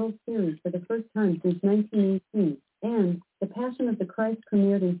won the World Series for the first time since 1918, and The Passion of the Christ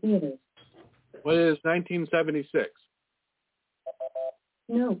premiered in theaters. What is 1976?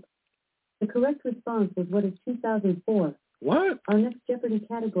 Nope. The correct response was What is 2004? What? Our next Jeopardy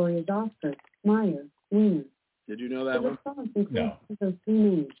category is Oscar, Meyer, Wiener. Did you know that The one? response includes No. those three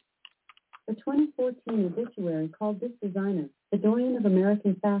names. The 2014 obituary called this designer the Dorian of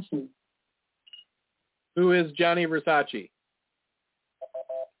American fashion. Who is Johnny Versace?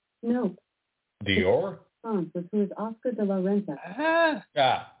 Nope. Dior? The response was Who is Oscar de la Renta?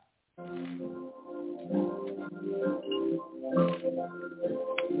 Ah.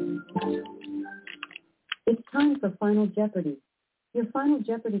 It's time for Final Jeopardy. Your Final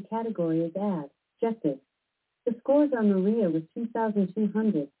Jeopardy category is Adjective. The scores are Maria with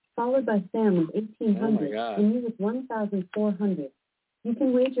 2,200, followed by Sam with 1,800, Oh my God. and you with 1,400. You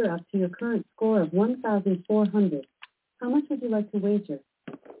can wager up to your current score of 1,400. How much would you like to wager?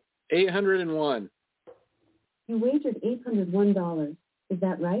 801. You wagered $801. Is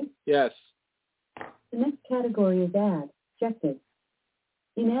that right? Yes. The next category is Adjective.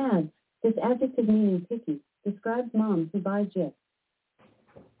 In ads, this adjective meaning picky describes moms who buy gifs.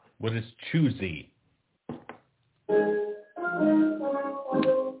 What is choosy?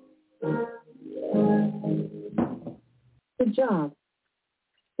 Good job.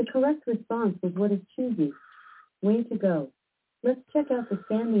 The correct response was What is choosy? Way to go. Let's check out the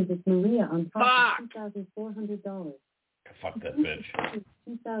standings with Maria on top of $2,400. Fuck that bitch.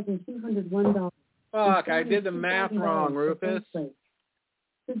 $2,201. Fuck, I did the math wrong, Rufus.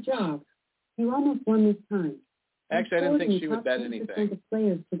 Good job. You almost won this time. Actually, I didn't think she would bet 40% anything. of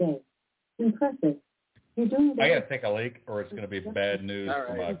players today. Impressive. You're doing I better. gotta take a leak, or it's gonna be bad news All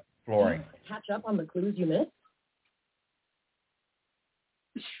for right. my flooring. Catch up on the clues you missed?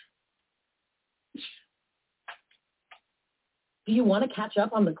 Do you want to catch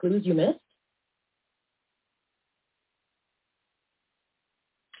up on the clues you missed?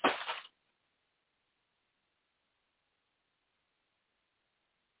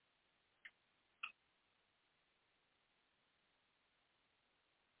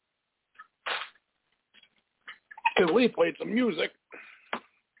 At least played some music.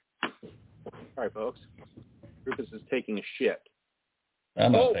 All right, folks. Rufus is taking a shit.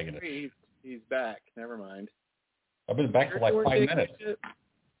 I'm not taking it. He's back. Never mind. I've been back for like 5 minutes.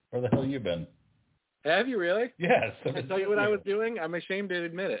 Where the hell you been? Have you really? Yes. I tell you what I was doing? I'm ashamed to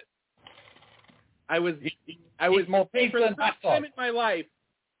admit it. I was more for pizza the and hot first time sauce. in my life,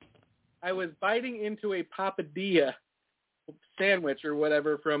 I was biting into a papadilla sandwich or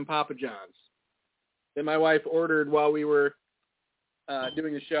whatever from Papa John's that my wife ordered while we were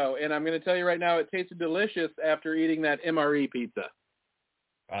doing the show. And I'm going to tell you right now, it tasted delicious after eating that MRE pizza.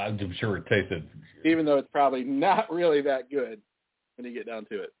 I'm sure it tasted. Even though it's probably not really that good when you get down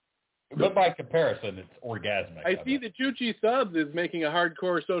to it. But by comparison, it's orgasmic. I see that Chuchi Subs is making a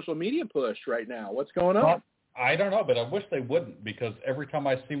hardcore social media push right now. What's going on? Well, I don't know, but I wish they wouldn't, because every time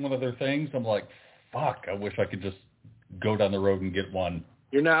I see one of their things, I'm like, fuck, I wish I could just go down the road and get one.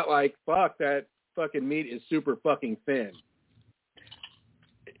 You're not like, fuck, that fucking meat is super fucking thin.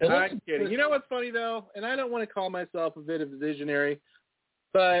 I'm kidding. You know what's funny, though? And I don't want to call myself a bit of a visionary,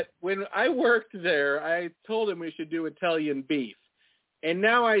 but when I worked there, I told him we should do Italian beef. And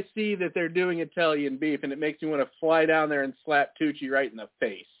now I see that they're doing Italian beef, and it makes me want to fly down there and slap Tucci right in the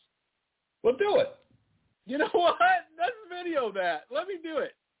face. Well, do it. You know what? Let's video that. Let me do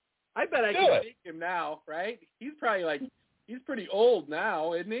it. I bet I can take him now, right? He's probably he's pretty old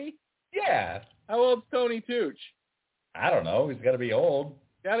now, isn't he? Yeah. How old's Tony Tooch? I don't know. He's got to be old.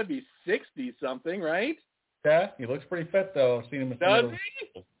 Got to be 60-something, right? Yeah, he looks pretty fit, though. I've seen him. Does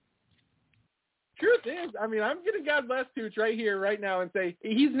he? Truth is, I mean, I'm going to God bless Tooch right here, right now, and say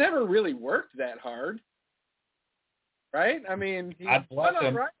he's never really worked that hard, right? I mean, he's done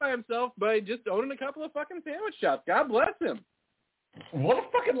all right by himself by just owning a couple of fucking sandwich shops. God bless him. What a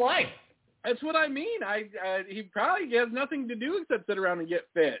fucking life. That's what I mean. He probably has nothing to do except sit around and get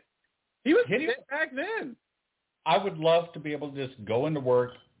fit. He was fit back then. I would love to be able to just go into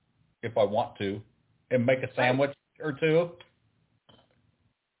work if I want to and make a sandwich or two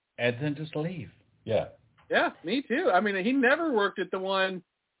and then just leave. Yeah. Yeah, me too. I mean, he never worked at the one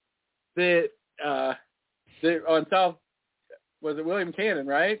that on South, was it William Cannon,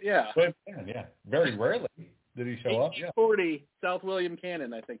 right? Yeah. William Cannon, yeah. Very rarely did he show up. Yeah. 40 South William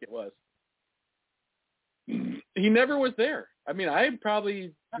Cannon, I think it was. He never was there. I mean, I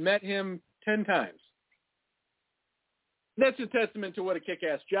probably met him 10 times. That's a testament to what a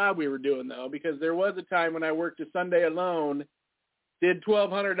kick-ass job we were doing, though, because there was a time when I worked a Sunday alone, did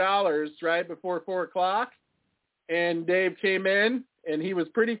 $1,200 right before 4 o'clock, and Dave came in, and he was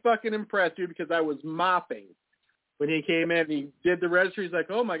pretty fucking impressed, dude, because I was mopping. When he came in, he did the registry. He's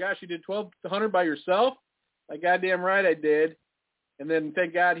like, oh, my gosh, you did $1,200 by yourself? Like, goddamn right I did. And then,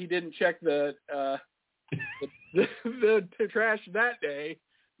 thank God, he didn't check the trash that day,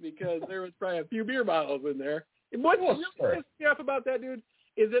 because there was probably a few beer bottles in there. And what's really pissed me off about that, dude,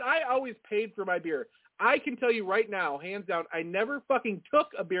 is that I always paid for my beer. I can tell you right now, hands down, I never fucking took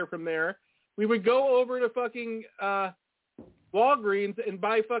a beer from there. We would go over to fucking Walgreens and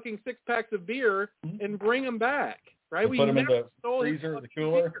buy fucking 6 packs of beer and bring them back, right? We put them in the freezer, the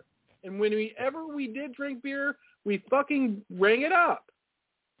cooler. Beer. And whenever we did drink beer, we fucking rang it up.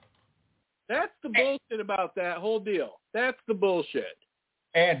 That's the bullshit about that whole deal. That's the bullshit.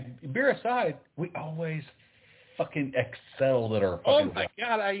 And beer aside, we always fucking excelled at our fucking Oh my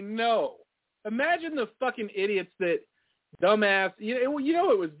God, I know. Imagine the fucking idiots that dumbass. You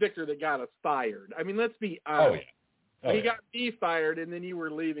know it was Victor that got us fired. I mean, let's be honest. He got me fired, and then you were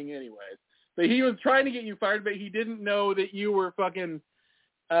leaving anyways. But he was trying to get you fired, but he didn't know that you were fucking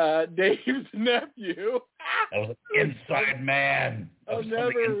Dave's nephew. That was an inside man. I'll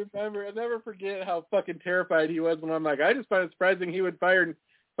never forget how fucking terrified he was when I'm like, I just find it surprising he would fire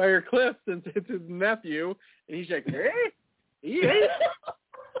Cliff since it's his nephew. And he's like, hey, yeah.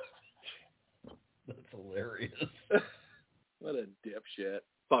 That's hilarious. What a dipshit.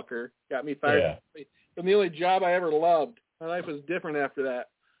 Fucker. Got me fired from the only job I ever loved. My life was different after that.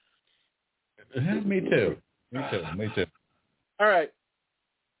 Me too. All right.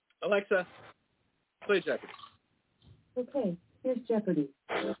 Alexa, play Jeopardy. Okay, here's Jeopardy.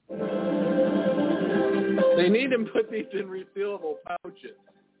 They need to put these in resealable pouches.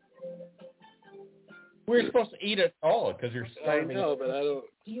 We're supposed to eat it all because you're starving. I know, but I don't.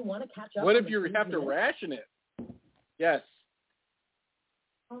 Do you want to catch up? What if you have to ration it? Yes.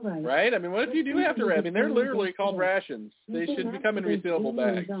 All right. Right? I mean, what if you do have to ration? I mean, they're literally called rations. They should become in resealable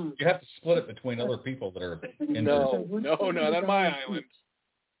bags. You have to split it between other people that are in No, not on my island.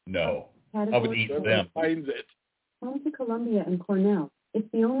 No. I would eat them. Finds it. Home to Columbia and Cornell, it's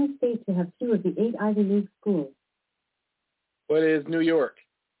the only state to have 2 of the 8 Ivy League schools. What is New York?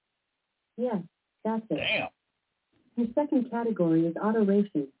 Yes, that's it. Damn. Your second category is auto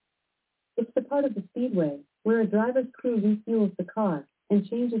racing. It's the part of the speedway where a driver's crew refuels the car and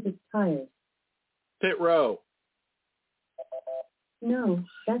changes its tires. Pit row. No,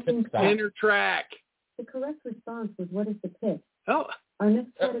 that's incorrect. Inner track. The correct response was what is the pit? Oh. Our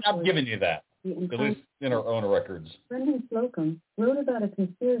next category. I'm giving you that. At least in our own records. Brendan Slocum wrote about a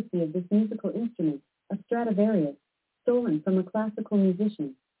conspiracy of this musical instrument, a Stradivarius, stolen from a classical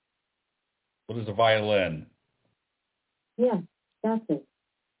musician. What is a violin? Yes, that's it.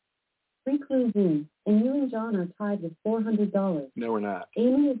 3 clues in, and you and John are tied with $400. No, we're not.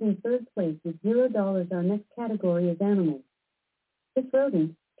 Amy is in third place with $0. Our next category is animals. This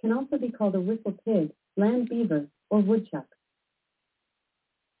rodent can also be called a whistle pig, land beaver, or woodchuck.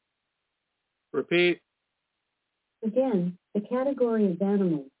 Repeat. Again, the category is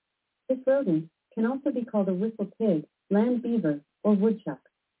animals. This rodent can also be called a whistle pig, land beaver, or woodchuck.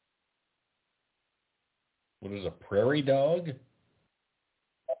 What is a prairie dog?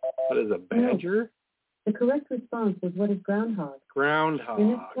 What is a badger? The correct response was what is groundhog. Groundhog. The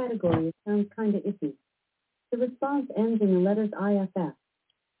next category sounds kind of iffy. The response ends in the letters IFF.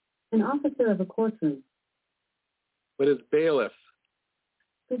 An officer of a courtroom. What is bailiff?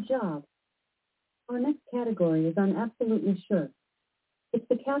 Good job. Our next category is I'm absolutely sure. It's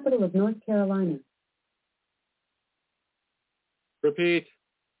the capital of North Carolina. Repeat.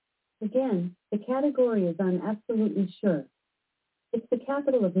 Again, the category is I'm absolutely sure. It's the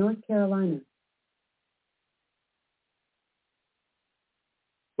capital of North Carolina.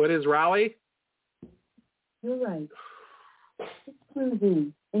 What is Raleigh? You're right. 6 clues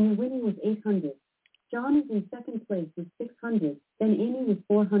in, and your winning was 800. John is in second place with 600, then Amy with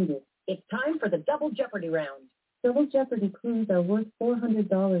 400. It's time for the Double Jeopardy round. Double Jeopardy clues are worth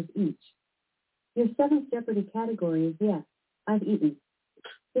 $400 each. Your 7th Jeopardy category is yes, I've eaten.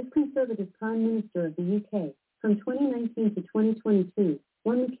 This conservative Prime Minister of the UK from 2019 to 2022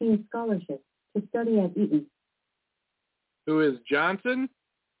 won the King's Scholarship to study at Eton. Who is Johnson?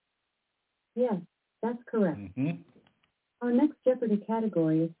 Yes, that's correct. Mm-hmm. Our next Jeopardy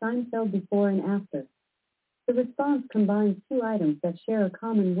category is Seinfeld before and after. The response combines 2 items that share a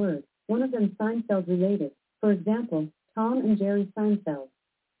common word, one of them Seinfeld related. For example, Tom and Jerry Seinfeld.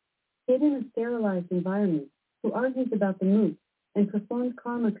 Hid in a sterilized environment, who argues about the moose and performed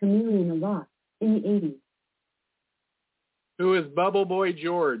Karma Chameleon a lot in the 80s. Who is Bubble Boy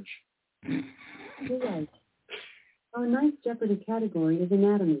George? You're right. Our 9th Jeopardy category is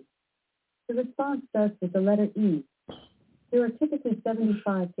anatomy. The response starts with the letter E. There are typically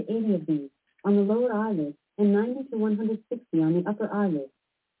 75 to 80 of these on the lower eyelid and 90 to 160 on the upper eyelid.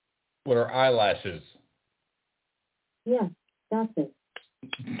 What are eyelashes? Yes, that's it.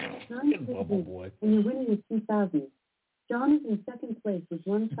 Bubble boy. And your winning is 2,000. John is in second place with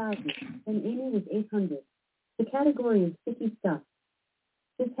 1,000, and Amy with 800. The category is sticky stuff.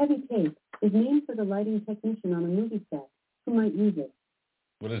 This heavy tape is named for the lighting technician on a movie set who might use it.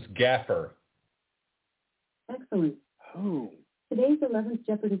 What is gaffer? Excellent. Oh. Today's 11th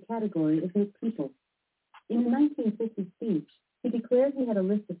Jeopardy category is Miss People. In a 1950 speech, he declared he had a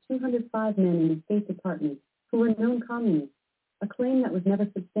list of 205 men in the State Department who were known communists, a claim that was never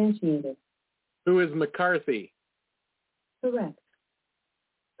substantiated. Who is McCarthy? Correct.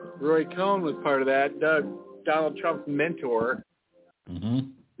 Roy Cohn was part of that. Donald Trump's mentor. Mm-hmm.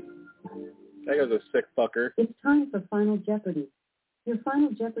 That guy's a sick fucker. It's time for Final Jeopardy. Your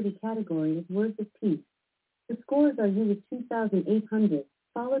Final Jeopardy category is Words of Peace. The scores are you with 2,800,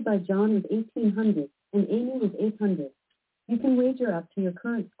 followed by John with 1,800, and Amy with 800. You can wager up to your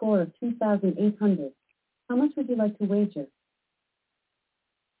current score of 2,800. How much would you like to wager?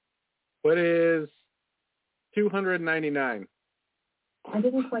 What is 299? I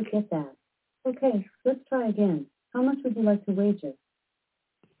didn't quite get that. Okay, let's try again. How much would you like to wager?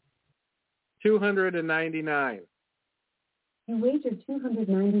 299. You wagered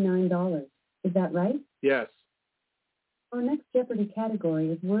 $299. Is that right? Yes. Our next Jeopardy category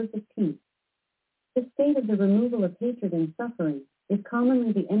is Words of Peace. The state of the removal of hatred and suffering is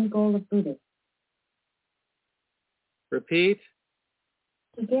commonly the end goal of Buddhists. Repeat.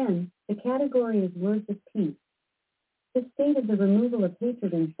 Again, the category is Words of Peace. The state of the removal of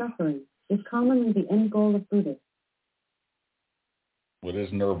hatred and suffering is commonly the end goal of Buddhists. What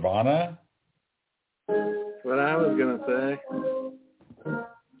is nirvana? That's what I was going to say.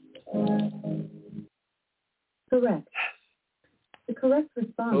 Correct. The correct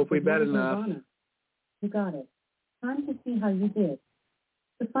response Hope we is bet enough. nirvana. You got it. Time to see how you did.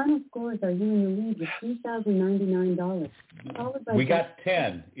 The final scores are you in the lead with $3,099. Followed by We got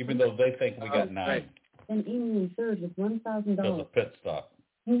 10, even though they think we got 9. Right. and Amy in third with $1,000. Because of pit stop.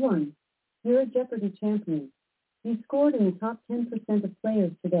 You won. You're a Jeopardy champion. You scored in the top 10% of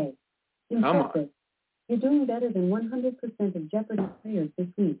players today. Impressive. You're doing better than 100% of Jeopardy players this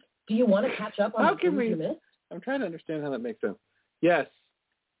week. Do you want to catch up on How the can clues we? you missed? I'm trying to understand how that makes sense. Yes.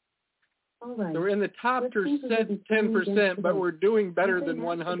 All right. So we're in the top Let's see who will be playing 10%, against but today. we're doing better I've than been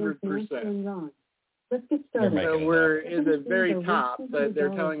matched against Nancy 100%. and Ron. Let's get started. making So it we're up. in the very top, but they're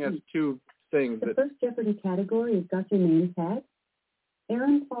telling us each. two things. The That, first Jeopardy category is Got Your Name Tag.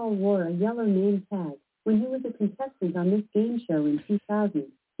 Aaron Paul wore a yellow name tag when he was a contestant on this game show in 2000.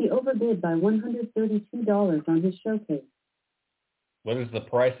 He overbid by $132 on his showcase. What is the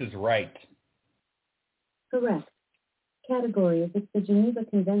Price is Right? Correct. Category is the Geneva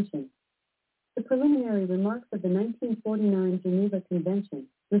Convention. The preliminary remarks of the 1949 Geneva Convention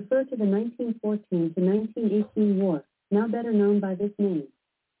refer to the 1914 to 1918 war, now better known by this name.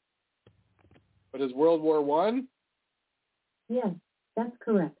 what is World War I? Yes, that's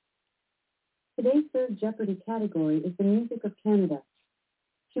correct. Today's third Jeopardy category is the Music of Canada.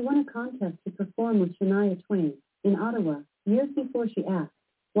 She won a contest to perform with Shania Twain in Ottawa years before she asked,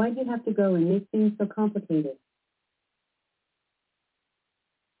 "Why'd you have to go and make things so complicated?"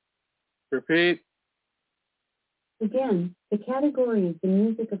 Repeat. Again, the category is the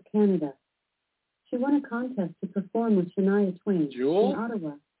Music of Canada. She won a contest to perform with Shania Twain Jewel? in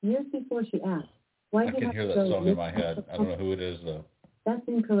Ottawa years before she asked, I "Why'd you can have hear to that go song and in make my things head. so I don't know complicated?" who it is, though. That's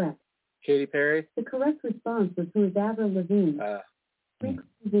incorrect. Katy Perry? The correct response was who is Avril Lavigne. 3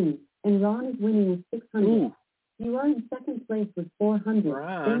 cuisines, and Ron is winning with 600. Ooh. You are in second place with 400,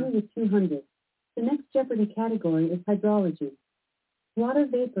 Ron. Amy with 200. The next Jeopardy category is hydrology. Water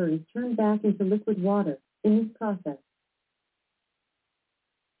vapor is turned back into liquid water in this process.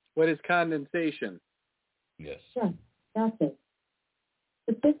 What is condensation? Yes. Yes, that's it.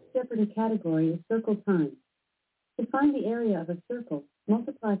 The fifth Jeopardy category is circle time. To find the area of a circle,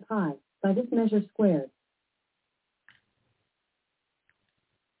 multiply pi by this measure squared.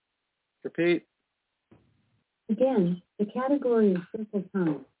 Repeat. Again, the category is circle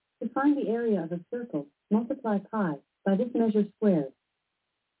time. To find the area of a circle, multiply pi by this measure squared.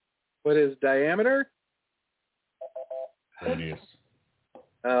 What is diameter? Radius.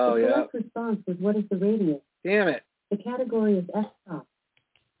 Oh, The yeah. correct response was what is the radius? Damn it. The category is F stop.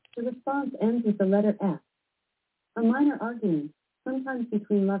 The response ends with the letter F. A minor argument, sometimes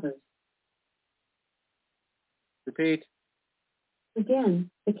between lovers. Repeat. Again,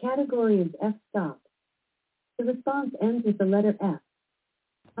 the category is F stop. The response ends with the letter F.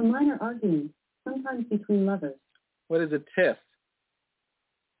 A minor argument, sometimes between lovers. What is a tiff?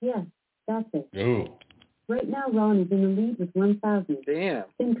 Yes, that's it. Ooh. Right now, Ron is in the lead with 1,000. Damn.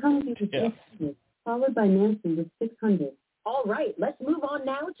 Then comes you with Yeah. 800, followed by Nancy with 600. All right, let's move on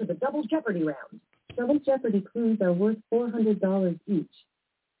now to the Double Jeopardy round. Double Jeopardy clues are worth $400 each.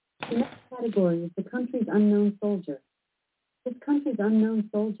 The next category is the country's unknown soldier. This country's unknown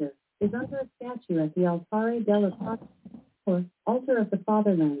soldier is under a statue at the Altare della Patria, or Altar of the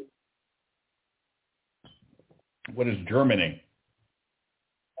Fatherland. What is Germany?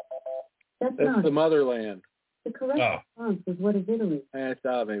 That's That's not the it. motherland. The correct response was what is Italy. I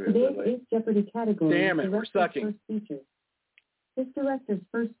thought maybe it was Today's Italy. eighth Jeopardy category Damn is it, we're director's sucking. first feature. This director's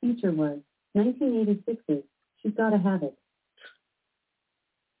first feature was 1986's She's Gotta Have It.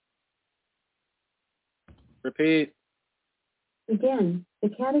 Repeat. Again, the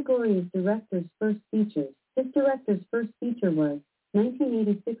category is director's first features. This director's first feature was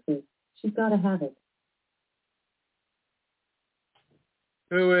 1986's She's Gotta Have It.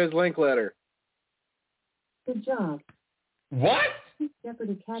 Who is Linkletter? Good job. What? This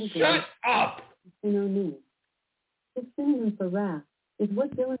Jeopardy category Shut up! is synonym. The synonym for wrath is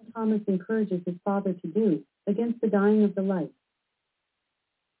what Dylan Thomas encourages his father to do against the dying of the light.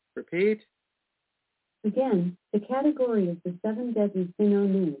 Repeat. Again, the category is the 7 deadly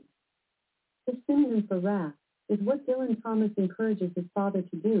synonyms. The synonym for wrath is what Dylan Thomas encourages his father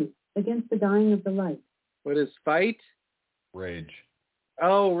to do against the dying of the light. What is fight? Rage.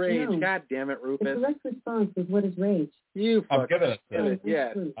 Oh, rage. No. God damn it, The Rufus. correct response is what is rage. You I'm fucking giving it did to it.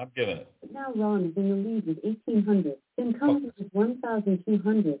 Yeah. I'm giving it. But now Ron is in the lead with 1,800. Then comes with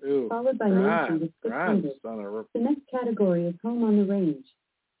 1,200, Ooh. followed by Nancy Ron. with Ron, 600. son of a... The next category is home on the range.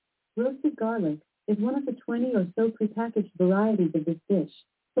 Roasted garlic is one of the 20 or so prepackaged varieties of this dish,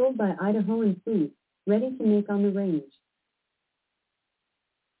 sold by Idahoan Foods, ready to make on the range.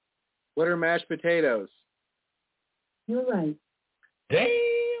 What are mashed potatoes? You're right. Damn!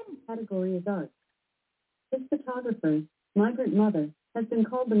 Category is art. This photographer's migrant mother has been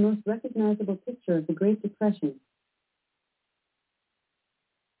called the most recognizable picture of the Great Depression.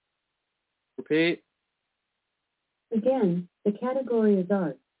 Repeat. Again, the category is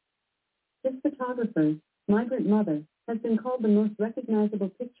art. This photographer's migrant mother has been called the most recognizable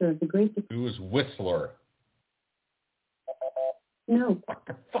picture of the Great Depression? Who is Whistler? No. What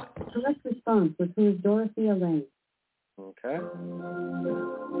the fuck? The correct response was who is Dorothea Lange. Okay.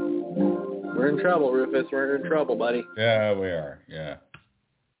 We're in trouble, Rufus. We're in trouble, buddy. Yeah, we are. Yeah.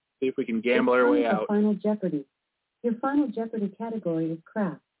 See if we can gamble our way out. Final Jeopardy. Your Final Jeopardy category is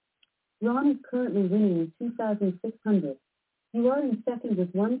craft. Ron is currently winning with 2,600. You are in second with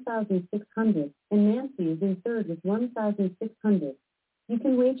 1,600, and Nancy is in third with 1,600. You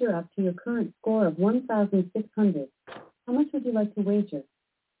can wager up to your current score of 1,600. How much would you like to wager?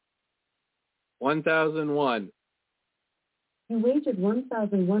 1,001. You wagered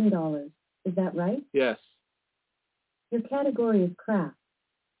 $1,001. Is that right? Yes. Your category is craft.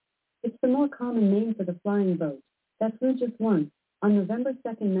 It's the more common name for the flying boat that flew just once on November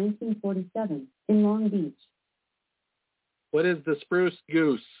 2nd, 1947, in Long Beach. What is the spruce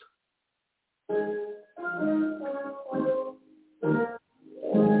goose?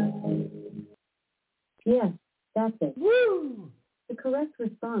 Yes, that's it. Woo! The correct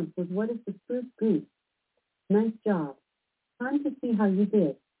response was what is the spruce goose? Nice job. Time to see how you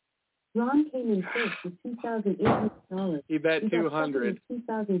did. Ron came in first with $2,800. He bet $200.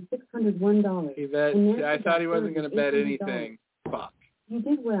 $2,601. He bet. I thought he wasn't going to bet anything. Fuck. You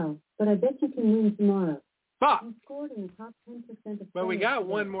did well, but I bet you can win tomorrow. Fuck. You scored in the top 10% of. But we got today.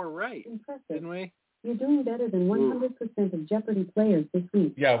 one more right. Impressive. Didn't we? You're doing better than 100% of Jeopardy players this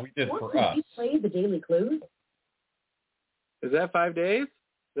week. Yeah, we did for us. You play the Daily Clues? Is that 5 days?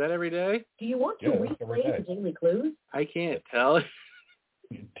 Is that every day? Do you want to Yeah, every replay day. the Daily Clues? I can't tell.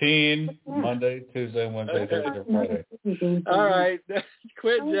 Teen, Monday, Tuesday, Wednesday, Thursday, Friday. All right.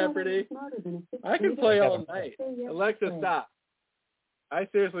 Quit How is that Jeopardy. smarter than a sixth I can grader? play all night. Say yes, Alexa, play. stop. I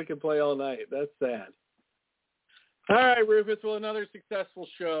seriously can play all night. That's sad. All right, Rufus. Well, another successful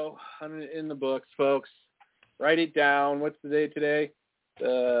show in the books, folks. Write it down. What's the date today?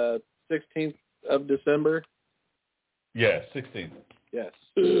 16th of December? Yeah, 16th. Yes.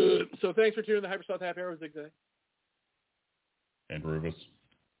 So thanks for tuning in the Hypersouth Happy Hour with Zigzag. And Rufus.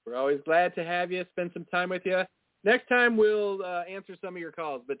 We're always glad to have you, spend some time with you. Next time we'll answer some of your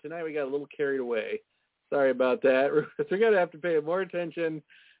calls, but tonight we got a little carried away. Sorry about that. We're going to have to pay more attention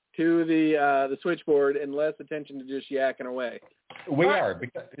to the switchboard and less attention to just yakking away. We are,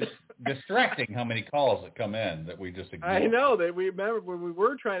 because it's distracting how many calls that come in that we just ignore. I know that we remember when we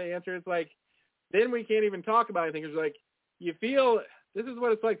were trying to answer, it's like, then we can't even talk about anything. It's like, you feel, this is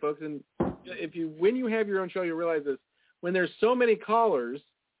what it's like, folks. And when you have your own show, you realize this. When there's so many callers,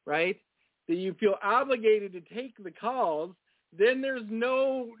 right, that you feel obligated to take the calls, then there's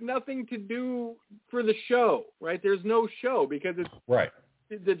nothing to do for the show, right? There's no show because it's right.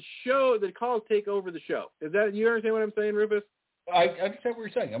 The calls take over the show. Is that, you understand what I'm saying, Rufus? I understand what you're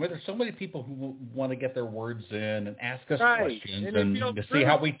saying. I mean, there's so many people who want to get their words in and ask us questions and to see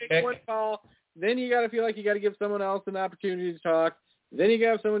how we pick. One call, then you got to feel like you got to give someone else an opportunity to talk. Then you got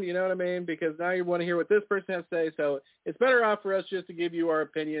to have someone, you know what I mean? Because now you want to hear what this person has to say. So it's better off for us just to give you our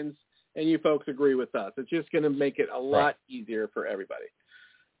opinions and you folks agree with us. It's just going to make it a lot easier for everybody.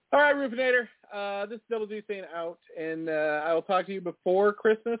 All right, Rufinator, this is Double D saying out, and I will talk to you before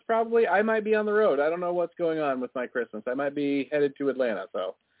Christmas probably. I might be on the road. I don't know what's going on with my Christmas. I might be headed to Atlanta,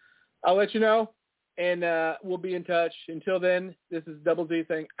 so I'll let you know, and we'll be in touch. Until then, this is Double D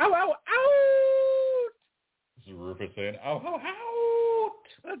saying, ow, ow, out! This is Rufus saying, ow, ow, out!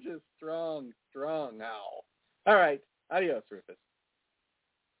 Such a strong owl. All right, adios, Rufus.